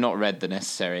 Miley, you've not read the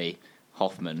necessary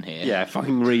Hoffman here. Yeah,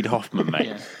 fucking Reid Hoffman, mate.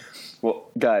 Yeah.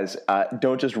 Well, guys,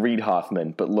 don't just read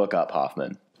Hoffman, but look up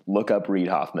Hoffman. Look up Reid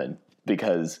Hoffman,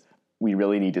 because we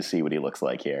really need to see what he looks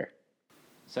like here.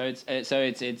 So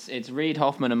it's Reid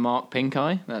Hoffman and Mark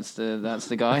Pinkeye. That's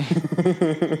the guy.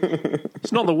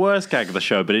 It's not the worst gag of the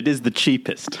show, but it is the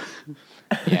cheapest.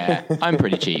 Yeah, I'm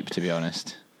pretty cheap, to be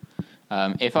honest.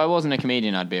 If I wasn't a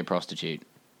comedian, I'd be a prostitute.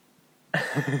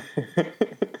 And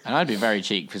I'd be very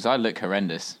cheap because I look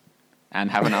horrendous and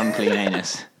have an unclean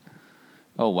anus.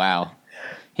 Oh wow,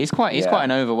 he's quite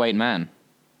an overweight man.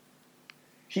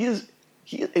 This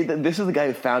is the guy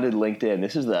who founded LinkedIn.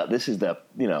 This is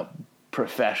the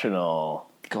professional.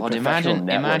 God,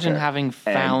 imagine having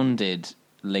founded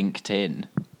LinkedIn,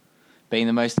 being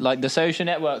the most, like, the social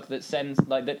network that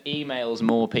that emails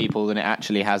more people than it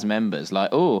actually has members. Like,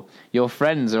 oh, your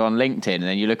friends are on LinkedIn, and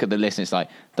then you look at the list and it's like,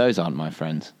 those aren't my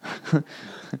friends.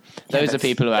 Those are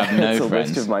people who have no friends. It's a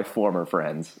list of my former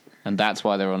friends. And that's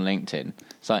why they're on LinkedIn.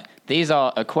 It's like, these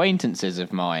are acquaintances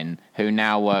of mine who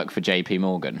now work for JP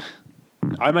Morgan.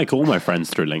 I make all my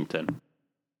friends through LinkedIn.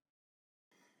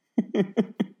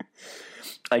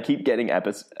 I keep getting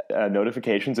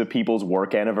notifications of people's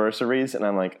work anniversaries, and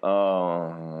I'm like,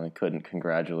 oh, I couldn't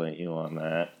congratulate you on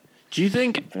that. Do you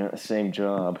think they're at the same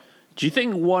job? Do you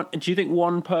think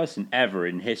one person ever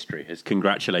in history has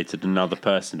congratulated another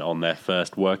person on their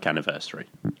first work anniversary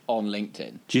on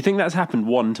LinkedIn? Do you think that's happened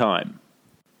one time?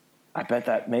 I bet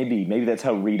that maybe that's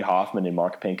how Reid Hoffman and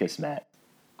Mark Pincus met.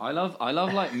 I love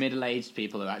like middle-aged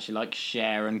people who actually like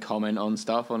share and comment on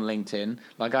stuff on LinkedIn.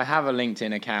 Like, I have a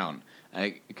LinkedIn account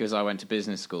because I went to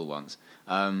business school once.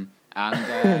 I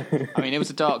mean, it was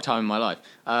a dark time in my life.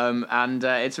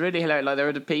 It's really hilarious. Like, there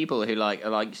are the people who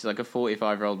she's like a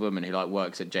 45-year-old woman who like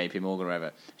works at JP Morgan or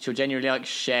whatever. She'll genuinely like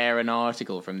share an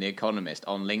article from The Economist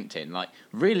on LinkedIn, like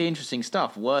really interesting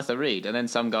stuff, worth a read. And then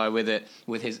some guy where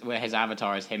his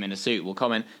avatar is him in a suit will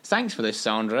comment, "Thanks for this,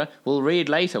 Sandra. We'll read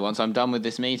later once I'm done with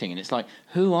this meeting." And it's like,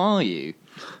 who are you?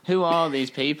 Who are these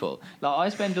people? Like, I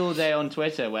spend all day on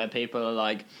Twitter where people are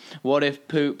like, "What if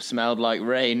poop smelled like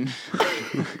rain?"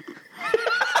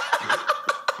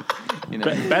 You know?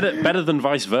 Better than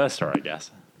vice versa, I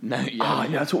guess. No, yeah.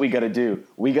 That's what we got to do.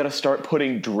 We got to start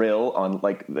putting Drill on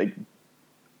like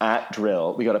at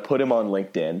Drill. We got to put him on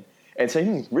LinkedIn and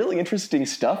say, really interesting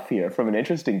stuff here from an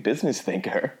interesting business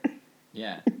thinker.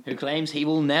 Yeah, who claims he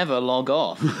will never log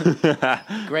off.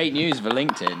 Great news for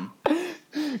LinkedIn.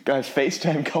 Guys,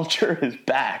 FaceTime culture is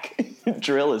back.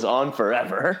 Drill is on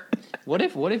forever. What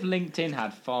if LinkedIn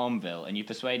had Farmville and you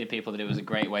persuaded people that it was a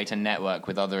great way to network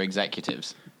with other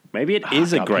executives? Maybe it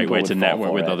is a great way to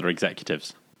network with other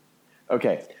executives.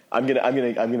 Okay, I'm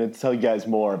gonna tell you guys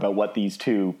more about what these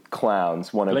two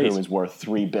clowns, one of whom is worth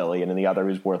 $3 billion and the other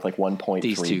is worth like $1.3 billion.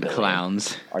 These two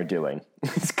clowns are doing.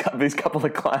 These couple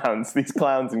of clowns, these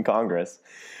clowns in Congress.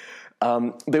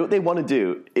 What they want to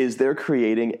do is they're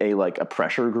creating a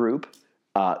pressure group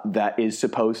that is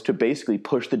supposed to basically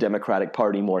push the Democratic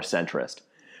Party more centrist.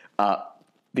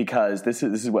 Because this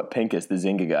is what Pincus, the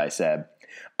Zynga guy, said.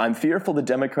 "I'm fearful the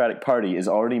Democratic Party is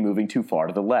already moving too far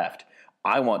to the left.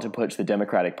 I want to push the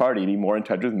Democratic Party to be more in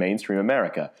touch with mainstream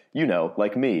America. You know,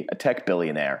 like me, a tech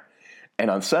billionaire. And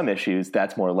on some issues,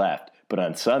 that's more left. But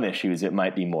on some issues, it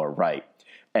might be more right.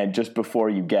 And just before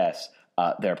you guess,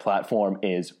 their platform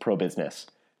is pro-business.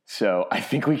 So I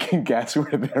think we can guess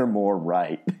where they're more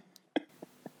right."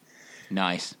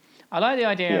 Nice. I like the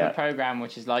idea of a program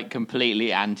which is like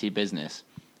completely anti-business.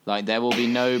 Like there will be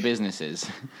no businesses.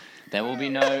 There will be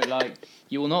no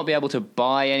you will not be able to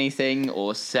buy anything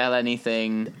or sell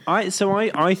anything. I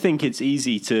think it's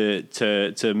easy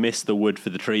to miss the wood for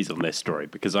the trees on this story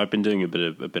because I've been doing a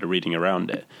bit of reading around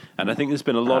it, and I think there's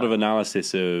been a lot of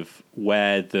analysis of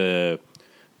where the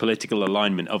political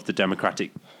alignment of the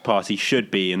Democratic Party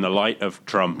should be in the light of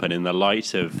Trump and in the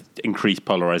light of increased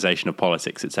polarization of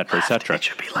politics, etc., etc. It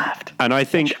should be left. And I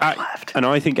think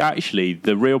actually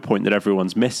the real point that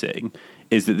everyone's missing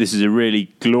is that this is a really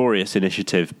glorious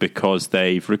initiative because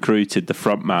they've recruited the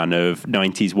frontman of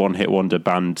 90s one-hit wonder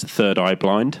band Third Eye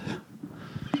Blind.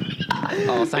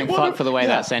 Oh, thank fuck for the way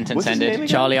that sentence ended.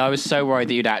 Charlie, I was so worried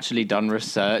that you'd actually done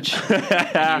research. You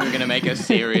were going to make a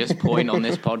serious point on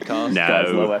this podcast. No.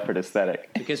 That's low-effort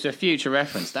aesthetic. Because for future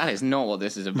reference, that is not what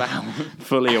this is about.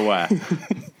 Fully aware.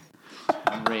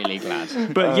 I'm really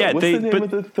glad. But yeah, what's the name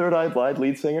of the Third Eye Blind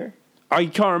lead singer? I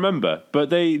can't remember, but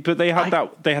they had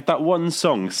that one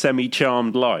song, Semi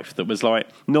Charmed Life, that was like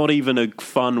not even a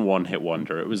fun one-hit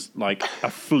wonder. It was like a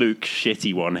fluke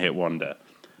shitty one-hit wonder.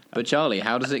 But Charlie,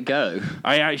 how does it go?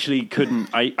 I actually couldn't.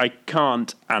 I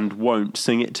can't and won't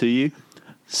sing it to you.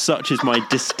 Such is my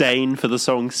disdain for the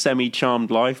song Semi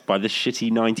Charmed Life by the shitty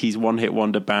 90s one-hit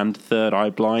wonder band Third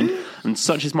Eye Blind, and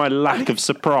such is my lack of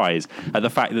surprise at the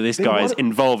fact that this guy is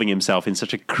involving himself in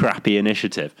such a crappy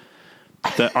initiative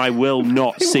that I will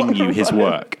not sing you his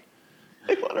work.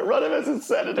 They want to run him as a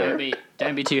senator.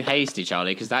 Don't be too hasty,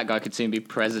 Charlie, because that guy could soon be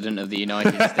president of the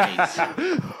United States.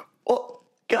 Well,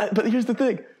 God, but here's the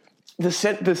thing.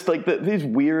 These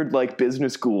weird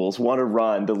business schools want to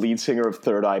run the lead singer of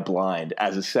Third Eye Blind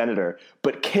as a senator,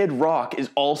 but Kid Rock is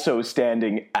also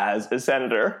standing as a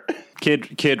senator.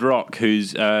 Kid Rock, who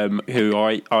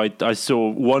I saw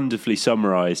wonderfully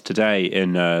summarised today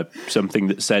in something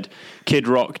that said Kid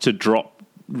Rock to drop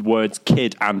words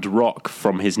kid and rock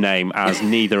from his name as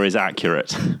neither is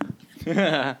accurate.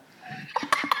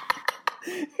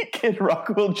 Kid Rock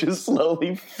will just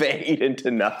slowly fade into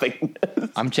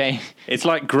nothingness. It's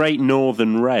like Great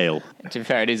Northern Rail. To be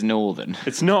fair, it is Northern.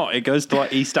 It's not. It goes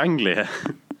to East Anglia.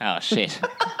 Oh, shit.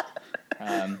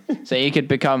 So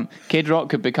Kid Rock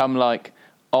could become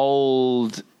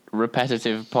old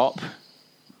repetitive pop.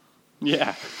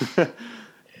 Yeah.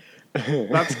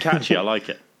 That's catchy. I like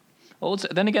it. Also,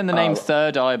 then again, the name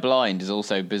Third Eye Blind is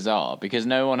also bizarre because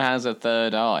no one has a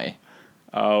third eye.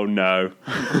 Oh, no.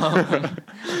 Apart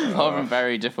from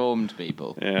very deformed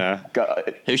people. Yeah.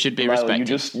 God, who should be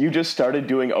respected. You just started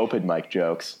doing open mic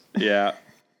jokes. Yeah.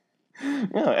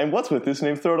 Yeah, and what's with this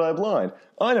name Third Eye Blind?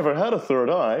 I never had a third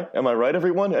eye. Am I right,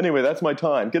 everyone? Anyway, that's my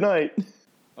time. Good night.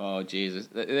 Oh, Jesus.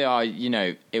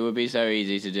 It would be so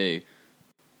easy to do.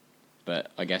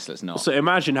 But I guess let's not. So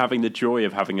imagine having the joy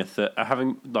of having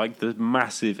the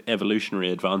massive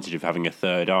evolutionary advantage of having a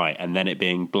third eye and then it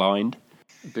being blind.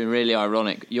 It's been really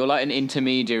ironic. You're like an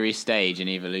intermediary stage in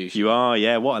evolution. You are,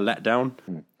 yeah. What a letdown.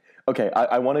 Okay,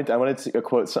 I wanted to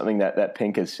quote something that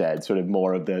Pink has said, sort of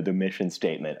more of the mission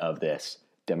statement of this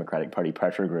Democratic Party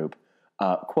pressure group.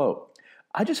 Quote,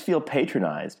 I just feel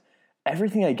patronized.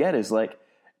 Everything I get is like,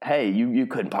 hey, you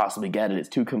couldn't possibly get it. It's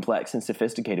too complex and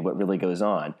sophisticated what really goes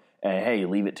on. And hey,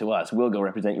 leave it to us. We'll go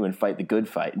represent you and fight the good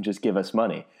fight and just give us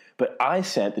money. But I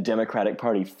sent the Democratic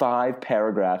Party 5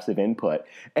 paragraphs of input,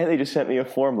 and they just sent me a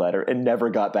form letter and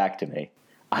never got back to me.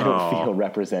 I don't feel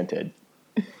represented.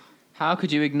 How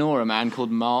could you ignore a man called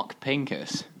Mark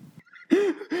Pincus?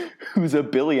 Who's a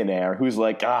billionaire, who's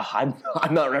like, I'm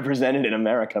not represented in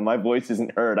America. My voice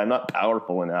isn't heard. I'm not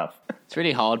powerful enough. It's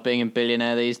really hard being a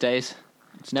billionaire these days.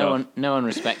 No one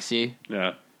respects you.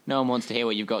 Yeah. No one wants to hear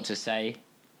what you've got to say.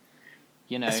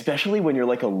 You know, especially when you're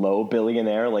like a low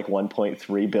billionaire, like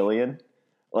 1.3 billion.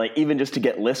 Like, even just to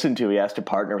get listened to, he has to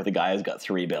partner with a guy who's got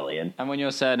 3 billion. And when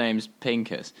your surname's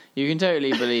Pincus, you can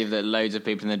totally believe that loads of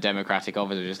people in the Democratic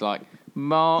office are just like,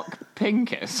 Mark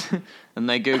Pincus. And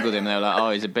they Googled him and they were like,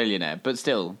 oh, he's a billionaire. But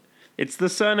still. It's the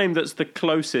surname that's the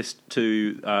closest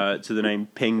to the name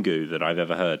Pingu that I've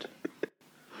ever heard.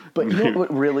 But you know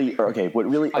what really I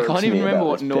can't even remember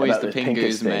what noise the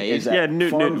Pingus made. Yeah,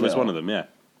 Newt was one of them, yeah.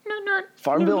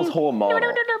 Farmville's whole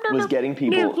model was getting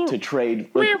people to trade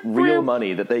real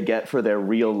money that they get for their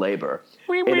real labor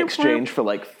in exchange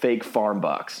for fake farm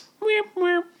bucks.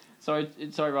 Sorry,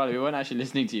 Riley, we weren't actually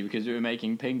listening to you because we were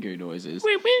making Pingu noises.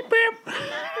 No.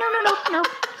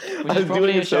 I was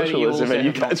doing a socialism and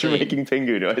you guys were making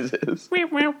Pingu noises.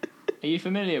 Are you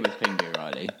familiar with Pingu,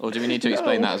 Riley? Or do we need to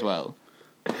explain that as well?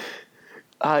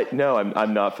 No,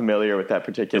 I'm not familiar with that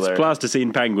particular. It's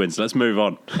plasticine penguins. Let's move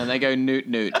on. And they go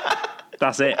Newt.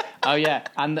 That's it. Oh yeah,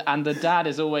 and the dad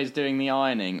is always doing the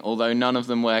ironing, although none of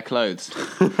them wear clothes.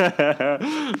 It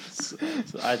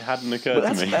hadn't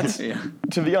occurred to me.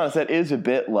 To be honest, that is a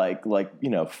bit like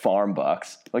farm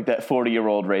bucks, like that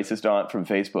 40-year-old racist aunt from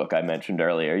Facebook I mentioned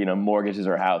earlier. Mortgages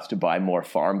her house to buy more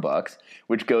farm bucks,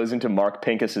 which goes into Mark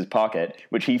Pincus's pocket,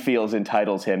 which he feels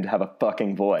entitles him to have a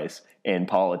fucking voice in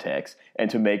politics and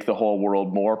to make the whole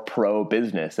world more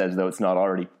pro-business, as though it's not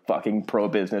already fucking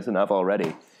pro-business enough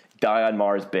already. Die on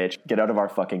Mars, bitch. Get out of our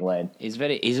fucking lane. He's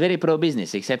very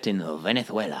pro-business, except in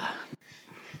Venezuela.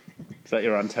 Is that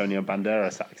your Antonio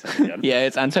Banderas accent again? Yeah,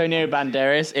 it's Antonio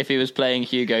Banderas if he was playing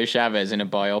Hugo Chavez in a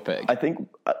biopic. I think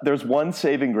there's one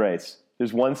saving grace.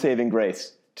 There's one saving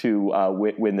grace to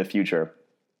win the future,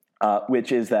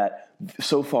 which is that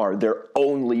so far their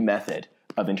only method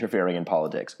of interfering in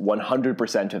politics,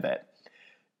 100% of it,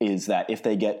 is that if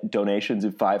they get donations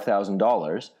of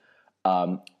 $5,000,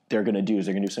 they're going to do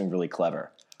something really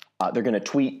clever. They're going to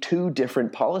tweet 2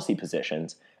 different policy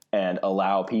positions and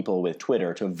allow people with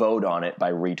Twitter to vote on it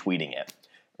by retweeting it.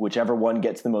 Whichever one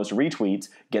gets the most retweets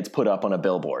gets put up on a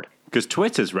billboard. Because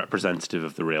Twitter's representative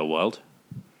of the real world.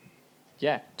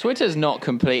 Yeah, Twitter's not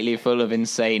completely full of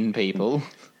insane people.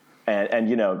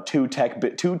 And two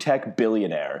tech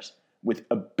billionaires with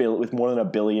more than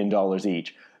 $1 billion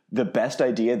each. The best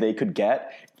idea they could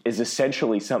get is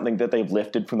essentially something that they've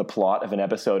lifted from the plot of an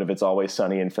episode of It's Always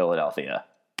Sunny in Philadelphia.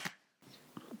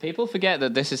 People forget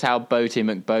that this is how Boaty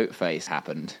McBoatface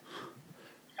happened.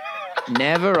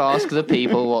 Never ask the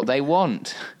people what they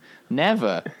want.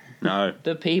 Never. No.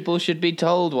 The people should be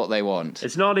told what they want.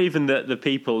 It's not even that the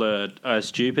people are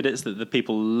stupid, it's that the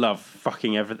people love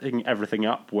fucking everything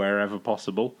up wherever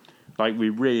possible. Like, we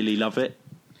really love it.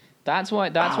 That's why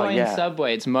in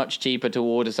Subway it's much cheaper to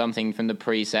order something from the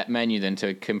preset menu than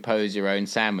to compose your own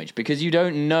sandwich, because you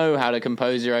don't know how to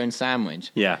compose your own sandwich.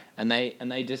 Yeah. And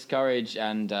they discourage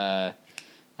and deter.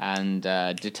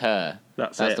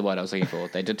 That's the word I was looking for.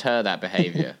 They deter that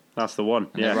behavior. That's the one.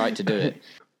 And they're right to do it.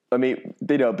 I mean,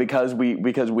 because we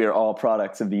are all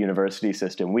products of the university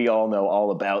system, we all know all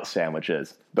about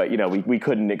sandwiches. But, we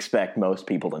couldn't expect most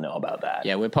people to know about that.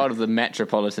 Yeah, we're part of the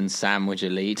metropolitan sandwich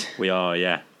elite. We are,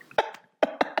 yeah.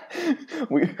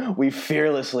 We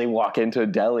fearlessly walk into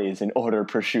delis and order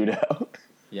prosciutto.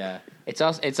 Yeah. It's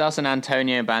us and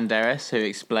Antonio Banderas who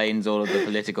explains all of the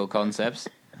political concepts.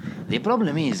 The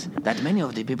problem is that many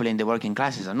of the people in the working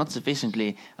classes are not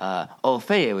sufficiently au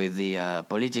fait with the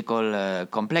political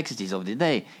complexities of the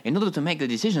day in order to make the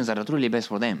decisions that are truly best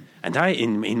for them. And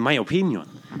in my opinion,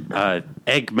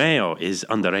 egg mayo is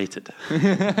underrated.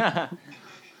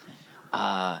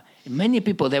 Many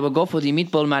people, they will go for the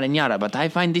meatball marinara, but I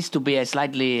find this to be a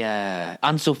slightly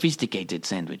unsophisticated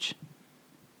sandwich.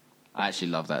 I actually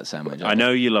love that sandwich. I know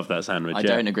you love that sandwich. I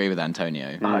don't agree with Antonio.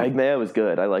 Egg mayo is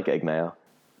good. I like egg mayo.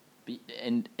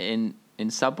 In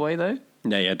Subway, though?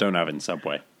 Yeah, don't have it in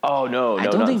Subway. Oh, no, I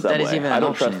don't think Subway. that is even an I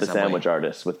don't option trust the Subway. sandwich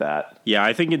artists with that. Yeah,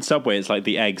 I think in Subway it's like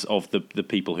the eggs of the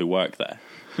people who work there.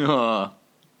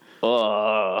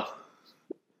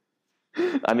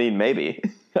 I mean, maybe.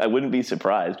 I wouldn't be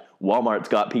surprised. Walmart's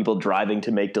got people driving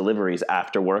to make deliveries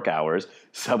after work hours.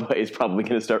 Subway is probably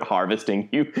going to start harvesting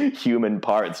human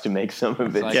parts to make some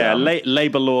of it. Yeah,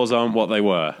 labor laws aren't what they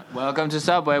were. Welcome to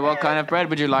Subway. What kind of bread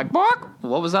would you like?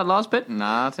 What was that last bit?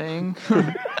 Nothing.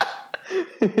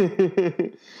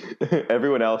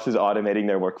 Everyone else is automating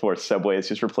their workforce. Subway is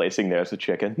just replacing theirs with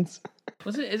chickens.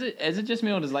 Is it just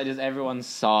me, or does everyone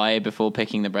sigh before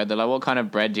picking the bread? They're like, what kind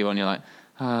of bread do you want? You're like,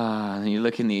 and you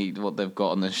look in what they've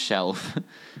got on the shelf,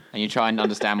 and you try and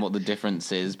understand what the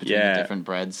difference is between the different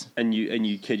breads. And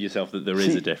you kid yourself that there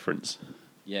is a difference.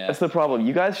 Yeah, that's the problem.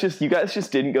 You guys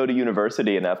just didn't go to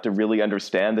university enough to really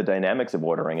understand the dynamics of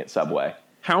ordering at Subway.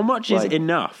 How much is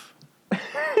enough?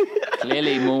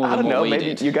 Clearly more than what we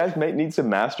did. You guys might need some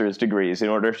master's degrees in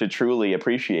order to truly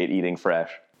appreciate eating fresh.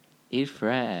 Eat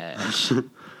fresh.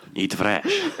 Eat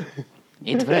fresh.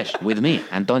 Eat fresh with me,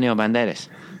 Antonio Banderas.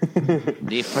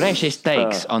 The freshest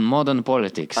takes on modern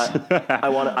politics. I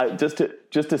want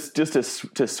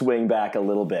to swing back a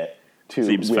little bit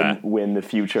to win the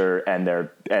future and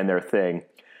their thing.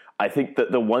 I think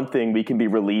that the one thing we can be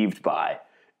relieved by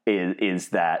is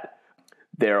that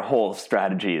their whole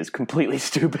strategy is completely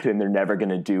stupid and they're never going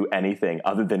to do anything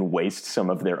other than waste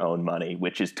some of their own money,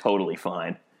 which is totally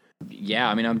fine. Yeah,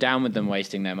 I mean, I'm down with them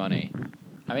wasting their money.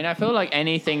 I mean, I feel like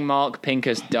anything Mark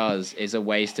Pincus does is a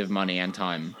waste of money and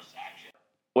time.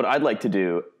 What I'd like to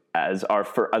do as our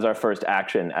first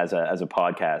action as a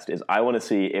podcast is I want to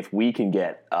see if we can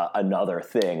get another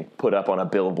thing put up on a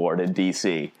billboard in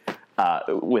DC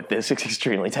with this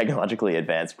extremely technologically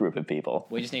advanced group of people.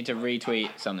 We just need to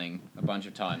retweet something a bunch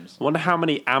of times. I wonder how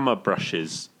many AMA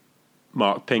brushes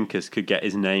Mark Pincus could get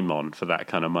his name on for that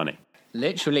kind of money.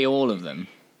 Literally all of them.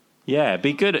 Yeah,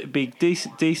 be good. Be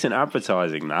decent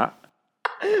advertising. That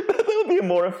would be a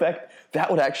more effective.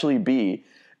 That would actually be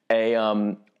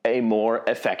a more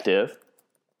effective.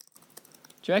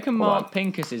 Do you reckon Mark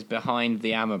Pincus is behind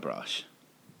the AMA brush?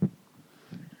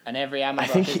 And every AMA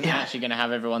brush isn't actually going to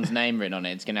have everyone's name written on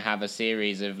it. It's going to have a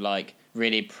series of like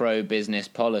really pro-business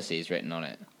policies written on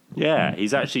it. Yeah,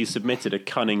 he's actually submitted a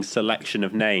cunning selection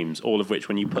of names, all of which,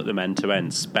 when you put them end to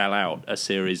end, spell out a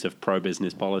series of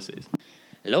pro-business policies.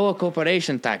 Lower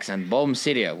corporation tax and bomb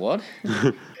Syria. What?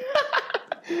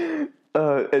 They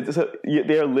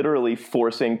are literally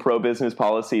forcing pro-business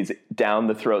policies down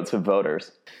the throats of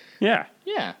voters. Yeah.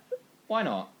 Yeah. Why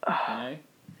not?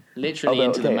 Literally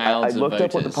into the mouths of voters. I looked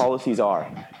up what the policies are,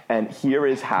 and here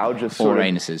is how just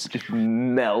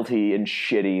melty and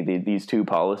shitty these two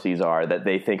policies are that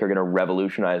they think are going to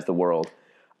revolutionize the world.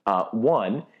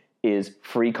 One is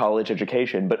free college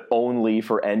education, but only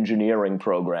for engineering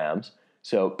programs.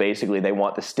 So basically, they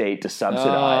want the state to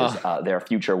subsidize their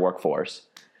future workforce.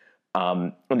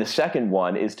 And the second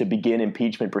one is to begin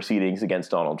impeachment proceedings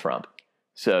against Donald Trump.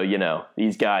 So,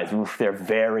 these guys, they're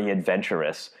very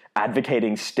adventurous,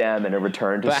 advocating STEM and a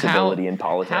return to civility in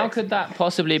politics. How could that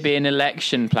possibly be an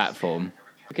election platform?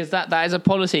 Because that is a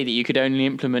policy that you could only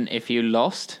implement if you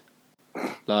lost.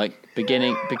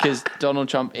 Because Donald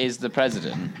Trump is the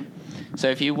president. So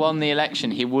if you won the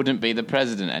election, he wouldn't be the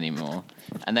president anymore.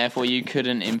 And therefore you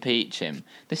couldn't impeach him.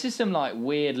 This is some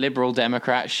weird liberal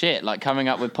Democrat shit, coming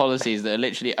up with policies that are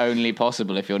literally only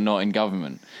possible if you're not in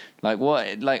government. What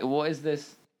is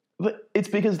this? But it's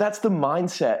because that's the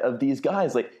mindset of these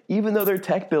guys. Even though they're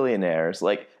tech billionaires,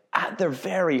 at their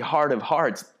very heart of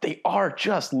hearts, they are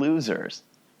just losers.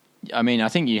 I mean, I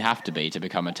think you have to be to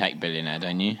become a tech billionaire,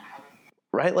 don't you?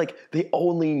 Right? They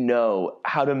only know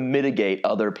how to mitigate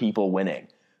other people winning.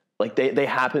 They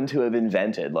happen to have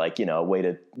invented, a way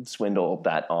to swindle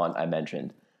that aunt I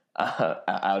mentioned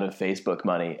out of Facebook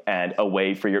money, and a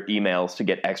way for your emails to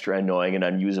get extra annoying and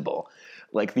unusable.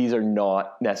 These are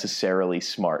not necessarily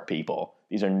smart people.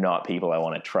 These are not people I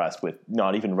want to trust with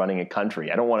not even running a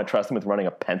country. I don't want to trust them with running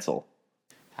a pencil.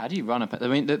 How do you run a pencil?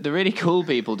 I mean, the really cool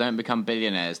people don't become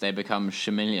billionaires. They become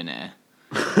Chamillionaire.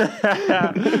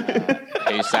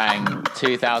 Who sang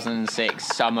 2006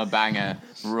 summer banger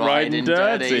Riding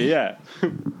Dirty. Yeah.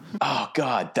 Oh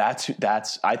God, that's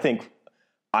I think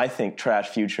Trash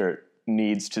Future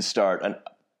needs to start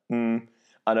an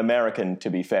American, to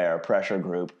be fair, pressure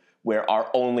group where our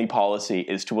only policy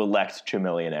is to elect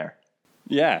Chamillionaire.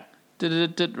 Yeah.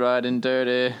 Riding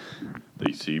dirty.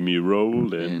 They see me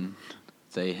rolling.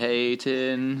 They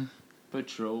hating.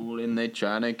 Patrolling, they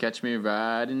trying to catch me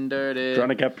riding dirty. Trying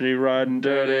to catch me riding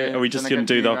dirty. Are we just going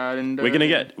to do that? We're going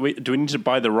to do we need to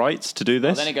buy the rights to do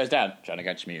this? Well, then it goes down. Trying to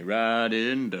catch me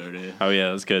riding dirty. Oh,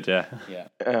 yeah, that's good, yeah.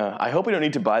 I hope we don't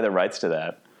need to buy the rights to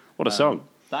that. What a song.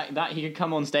 That he could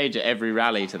come on stage at every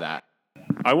rally to that.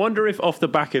 I wonder if off the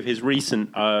back of his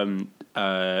recent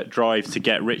drive to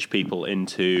get rich people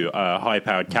into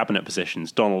high-powered cabinet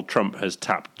positions, Donald Trump has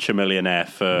tapped Chamillionaire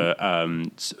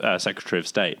for Secretary of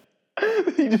State.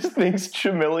 He just thinks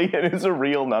Chamillion is a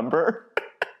real number.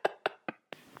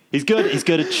 He's good at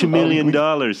 $1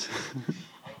 dollars.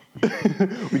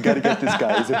 We got to get this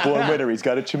guy. He's a born winner. He's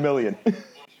got a Chamillion.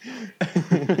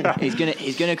 He's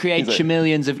gonna create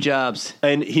Chamillions of jobs.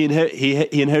 And he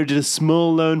inherited a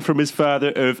small loan from his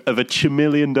father of $1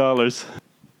 million.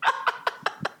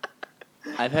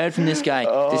 I've heard from this guy.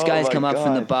 This guy's come up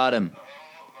from the bottom.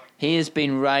 He has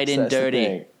been riding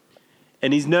dirty.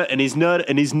 And he's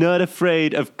not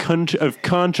afraid of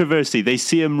controversy. They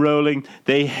see him rolling.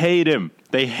 They hate him.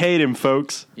 They hate him,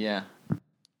 folks. Yeah.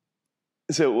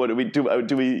 So what do we do?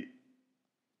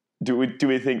 Do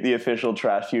we think the official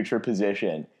Trash Future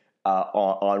position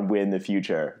on Win the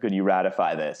Future, could you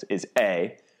ratify this, is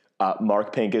A,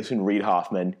 Mark Pincus and Reid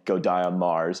Hoffman go die on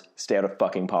Mars, stay out of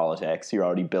fucking politics, you're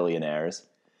already billionaires.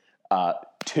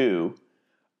 2,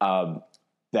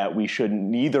 that we should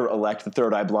neither elect the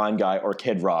Third Eye Blind guy or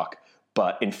Kid Rock,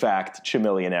 but in fact,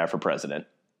 Chamillionaire for president.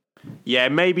 Yeah,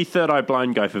 maybe Third Eye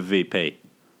Blind guy for VP.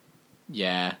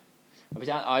 Yeah.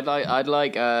 I'd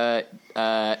like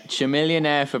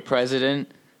Chamillionaire for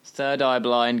president, Third Eye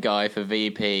Blind guy for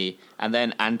VP, and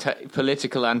then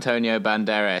political Antonio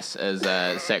Banderas as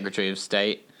Secretary of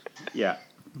State. Yeah.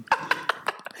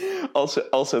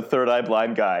 Also, Third Eye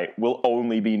Blind guy will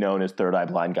only be known as Third Eye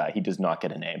Blind guy. He does not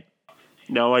get a name.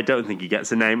 No, I don't think he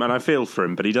gets a name, and I feel for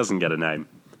him, but he doesn't get a name.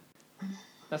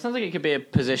 That sounds like it could be a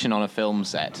position on a film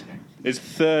set. It's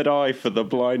third eye for the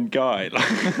blind guy.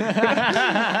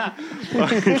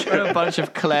 A bunch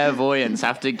of clairvoyants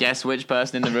have to guess which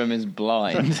person in the room is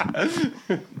blind.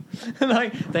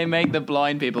 Like, they make the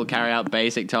blind people carry out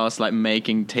basic tasks like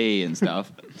making tea and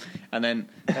stuff. And then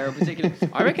there are particular...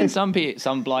 I reckon some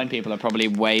blind people are probably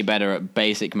way better at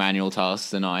basic manual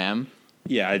tasks than I am.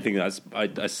 Yeah, I think that's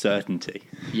a certainty.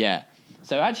 Yeah.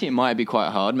 So actually it might be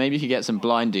quite hard. Maybe you could get some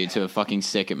blind dudes who are fucking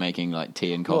sick at making like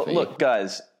tea and coffee. Well, look,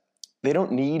 guys, they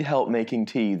don't need help making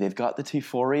tea. They've got the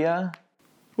Teaphoria.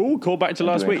 Oh, call back to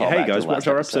last week. Hey, guys, watch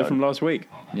our episode from last week.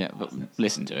 Yeah, but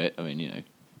listen to it. I mean,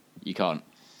 you can't.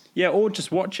 Yeah, or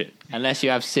just watch it. Unless you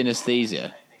have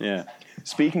synesthesia. Yeah.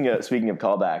 Speaking of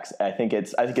callbacks, I think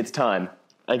it's time.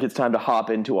 I think it's time to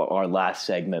hop into our last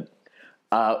segment.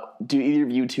 Do either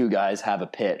of you two guys have a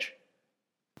pitch?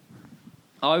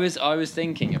 I was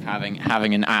thinking of having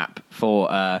an app for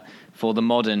the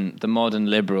modern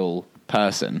liberal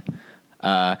person,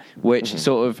 which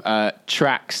sort of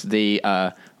tracks the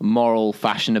moral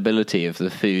fashionability of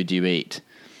the food you eat.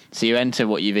 So you enter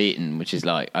what you've eaten, which is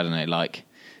like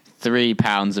 3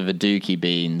 pounds of Aduki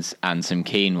beans and some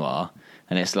quinoa,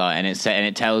 and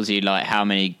it tells you like how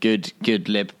many good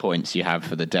lib points you have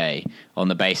for the day on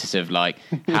the basis of like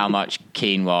how much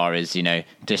quinoa is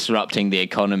disrupting the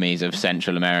economies of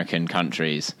Central American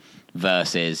countries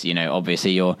versus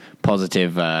obviously your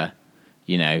positive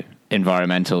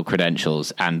environmental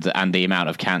credentials and the amount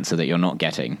of cancer that you're not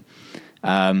getting,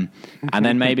 and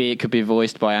then maybe it could be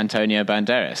voiced by Antonio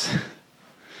Banderas.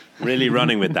 Really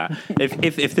running with that.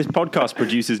 If this podcast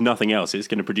produces nothing else, it's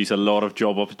going to produce a lot of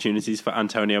job opportunities for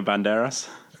Antonio Banderas.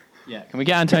 Yeah, can we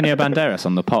get Antonio Banderas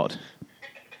on the pod?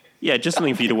 Yeah, just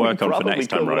something for you to work on for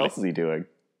next time, What Riley. else is he doing?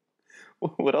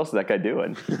 What else is that guy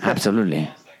doing?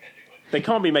 Absolutely. They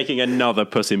can't be making another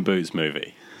Puss in Boots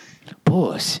movie.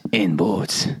 Puss in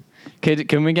Boots.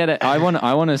 Can we get it? I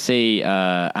want to see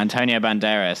Antonio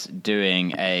Banderas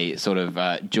doing a sort of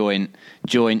joint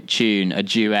tune, a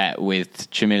duet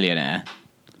with Chamillionaire.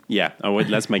 Yeah,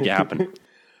 let's make it happen.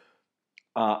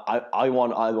 I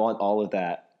want all of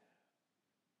that,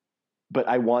 but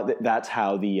I want that's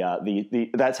how the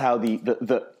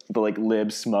like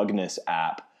lib smugness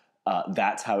app.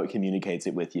 That's how it communicates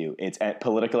it with you. It's at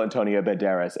political Antonio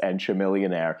Banderas and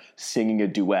Chamillionaire singing a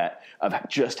duet of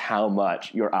just how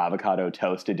much your avocado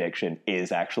toast addiction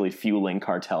is actually fueling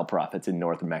cartel profits in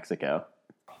North Mexico.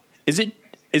 Is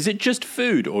it just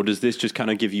food, or does this just kind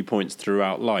of give you points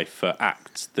throughout life for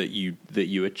acts that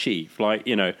you achieve? Like,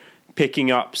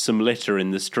 picking up some litter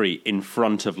in the street in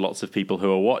front of lots of people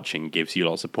who are watching gives you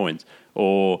lots of points.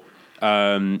 Or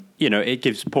it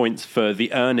gives points for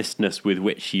the earnestness with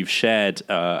which you've shared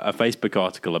a Facebook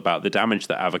article about the damage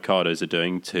that avocados are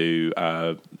doing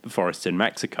to forests in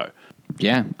Mexico.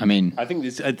 Yeah, I mean, I think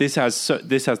this has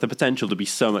the potential to be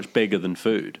so much bigger than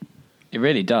food. It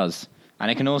really does, and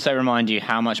it can also remind you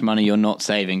how much money you're not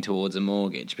saving towards a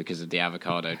mortgage because of the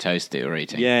avocado toast that you're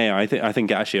eating. Yeah, I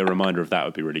think actually a reminder of that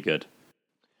would be really good.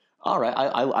 All right,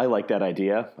 I like that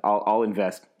idea. I'll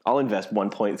invest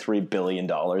 $1.3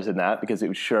 billion in that because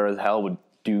it sure as hell would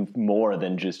do more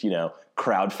than just,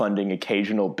 crowdfunding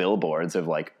occasional billboards of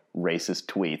like racist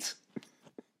tweets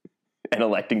and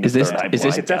electing to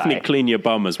definitely clean your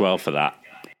bum as well for that.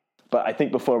 But I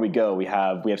think before we go, we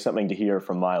have something to hear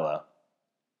from Milo.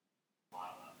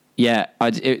 Yeah,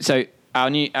 so our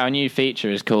new feature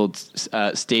is called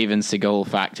Steven Seagal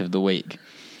Fact of the Week.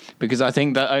 Because I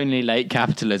think that only late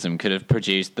capitalism could have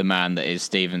produced the man that is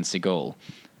Steven Seagal.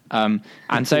 And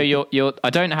so I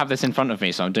don't have this in front of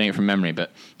me, so I'm doing it from memory,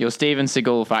 but your Steven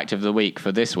Seagal fact of the week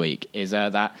for this week is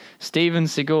that Steven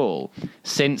Seagal,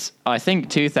 since I think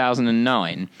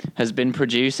 2009, has been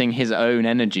producing his own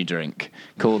energy drink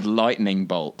called Lightning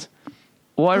Bolt.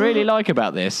 What I really like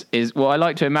about this is, what I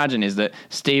like to imagine is that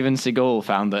Steven Seagal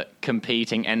found that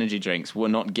competing energy drinks were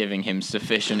not giving him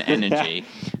sufficient energy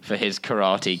for his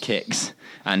karate kicks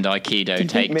and Aikido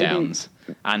takedowns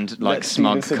and like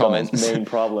smug comments. Main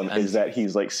problem is that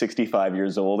he's like 65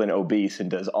 years old and obese and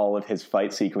does all of his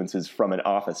fight sequences from an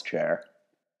office chair.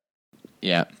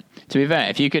 Yeah. To be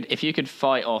fair, if you could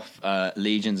fight off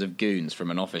legions of goons from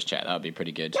an office chair, that would be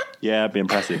pretty good. Yeah, I'd be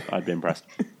impressive. I'd be impressed.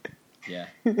 Yeah.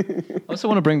 I also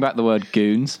want to bring back the word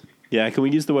goons. Yeah, can we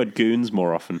use the word goons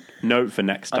more often? Note for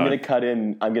next time. I'm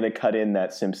gonna cut in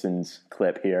that Simpsons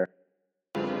clip here.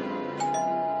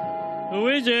 Who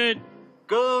is it?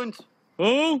 Goons.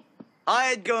 Who?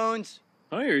 Hired goons.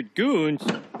 Hired goons?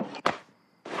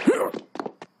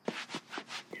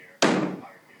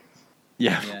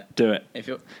 Yeah, do it. If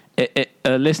you're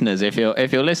listeners, if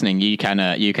you're listening, you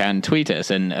can tweet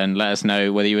us and let us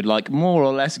know whether you would like more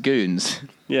or less goons.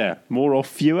 Yeah, more or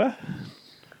fewer.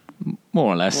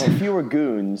 More or less. Well, fewer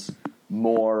goons,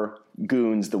 more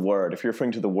goons. The word. If you're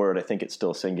referring to the word, I think it's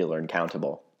still singular and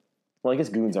countable. Well, I guess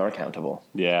goons are countable.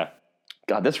 Yeah.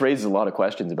 God, this raises a lot of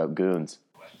questions about goons.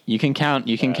 You can count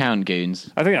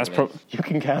goons. I think that's you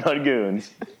can count on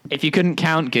goons. If you couldn't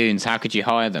count goons, how could you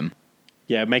hire them?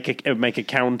 Yeah, it would make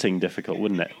accounting difficult,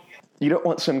 wouldn't it? You don't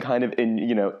want some kind of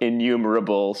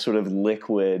innumerable sort of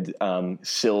liquid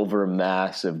silver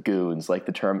mass of goons like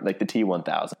the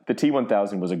T-1000. The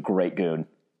T-1000 was a great goon.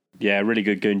 Yeah, really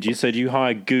good goon. Do you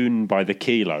hire goon by the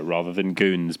kilo rather than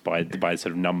goons by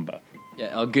sort of number?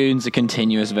 Yeah, our goon's a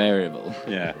continuous variable.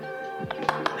 Yeah.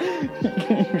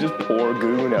 You just pour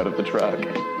goon out of the truck.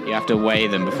 You have to weigh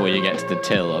them before you get to the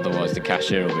till, otherwise the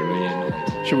cashier will be really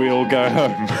annoyed. Should we all go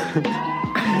home?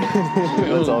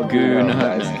 Let's all goon home,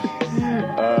 guys.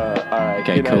 All right.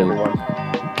 Okay, good cool. night,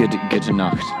 everyone. Good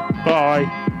Nacht. Bye.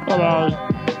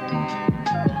 Bye.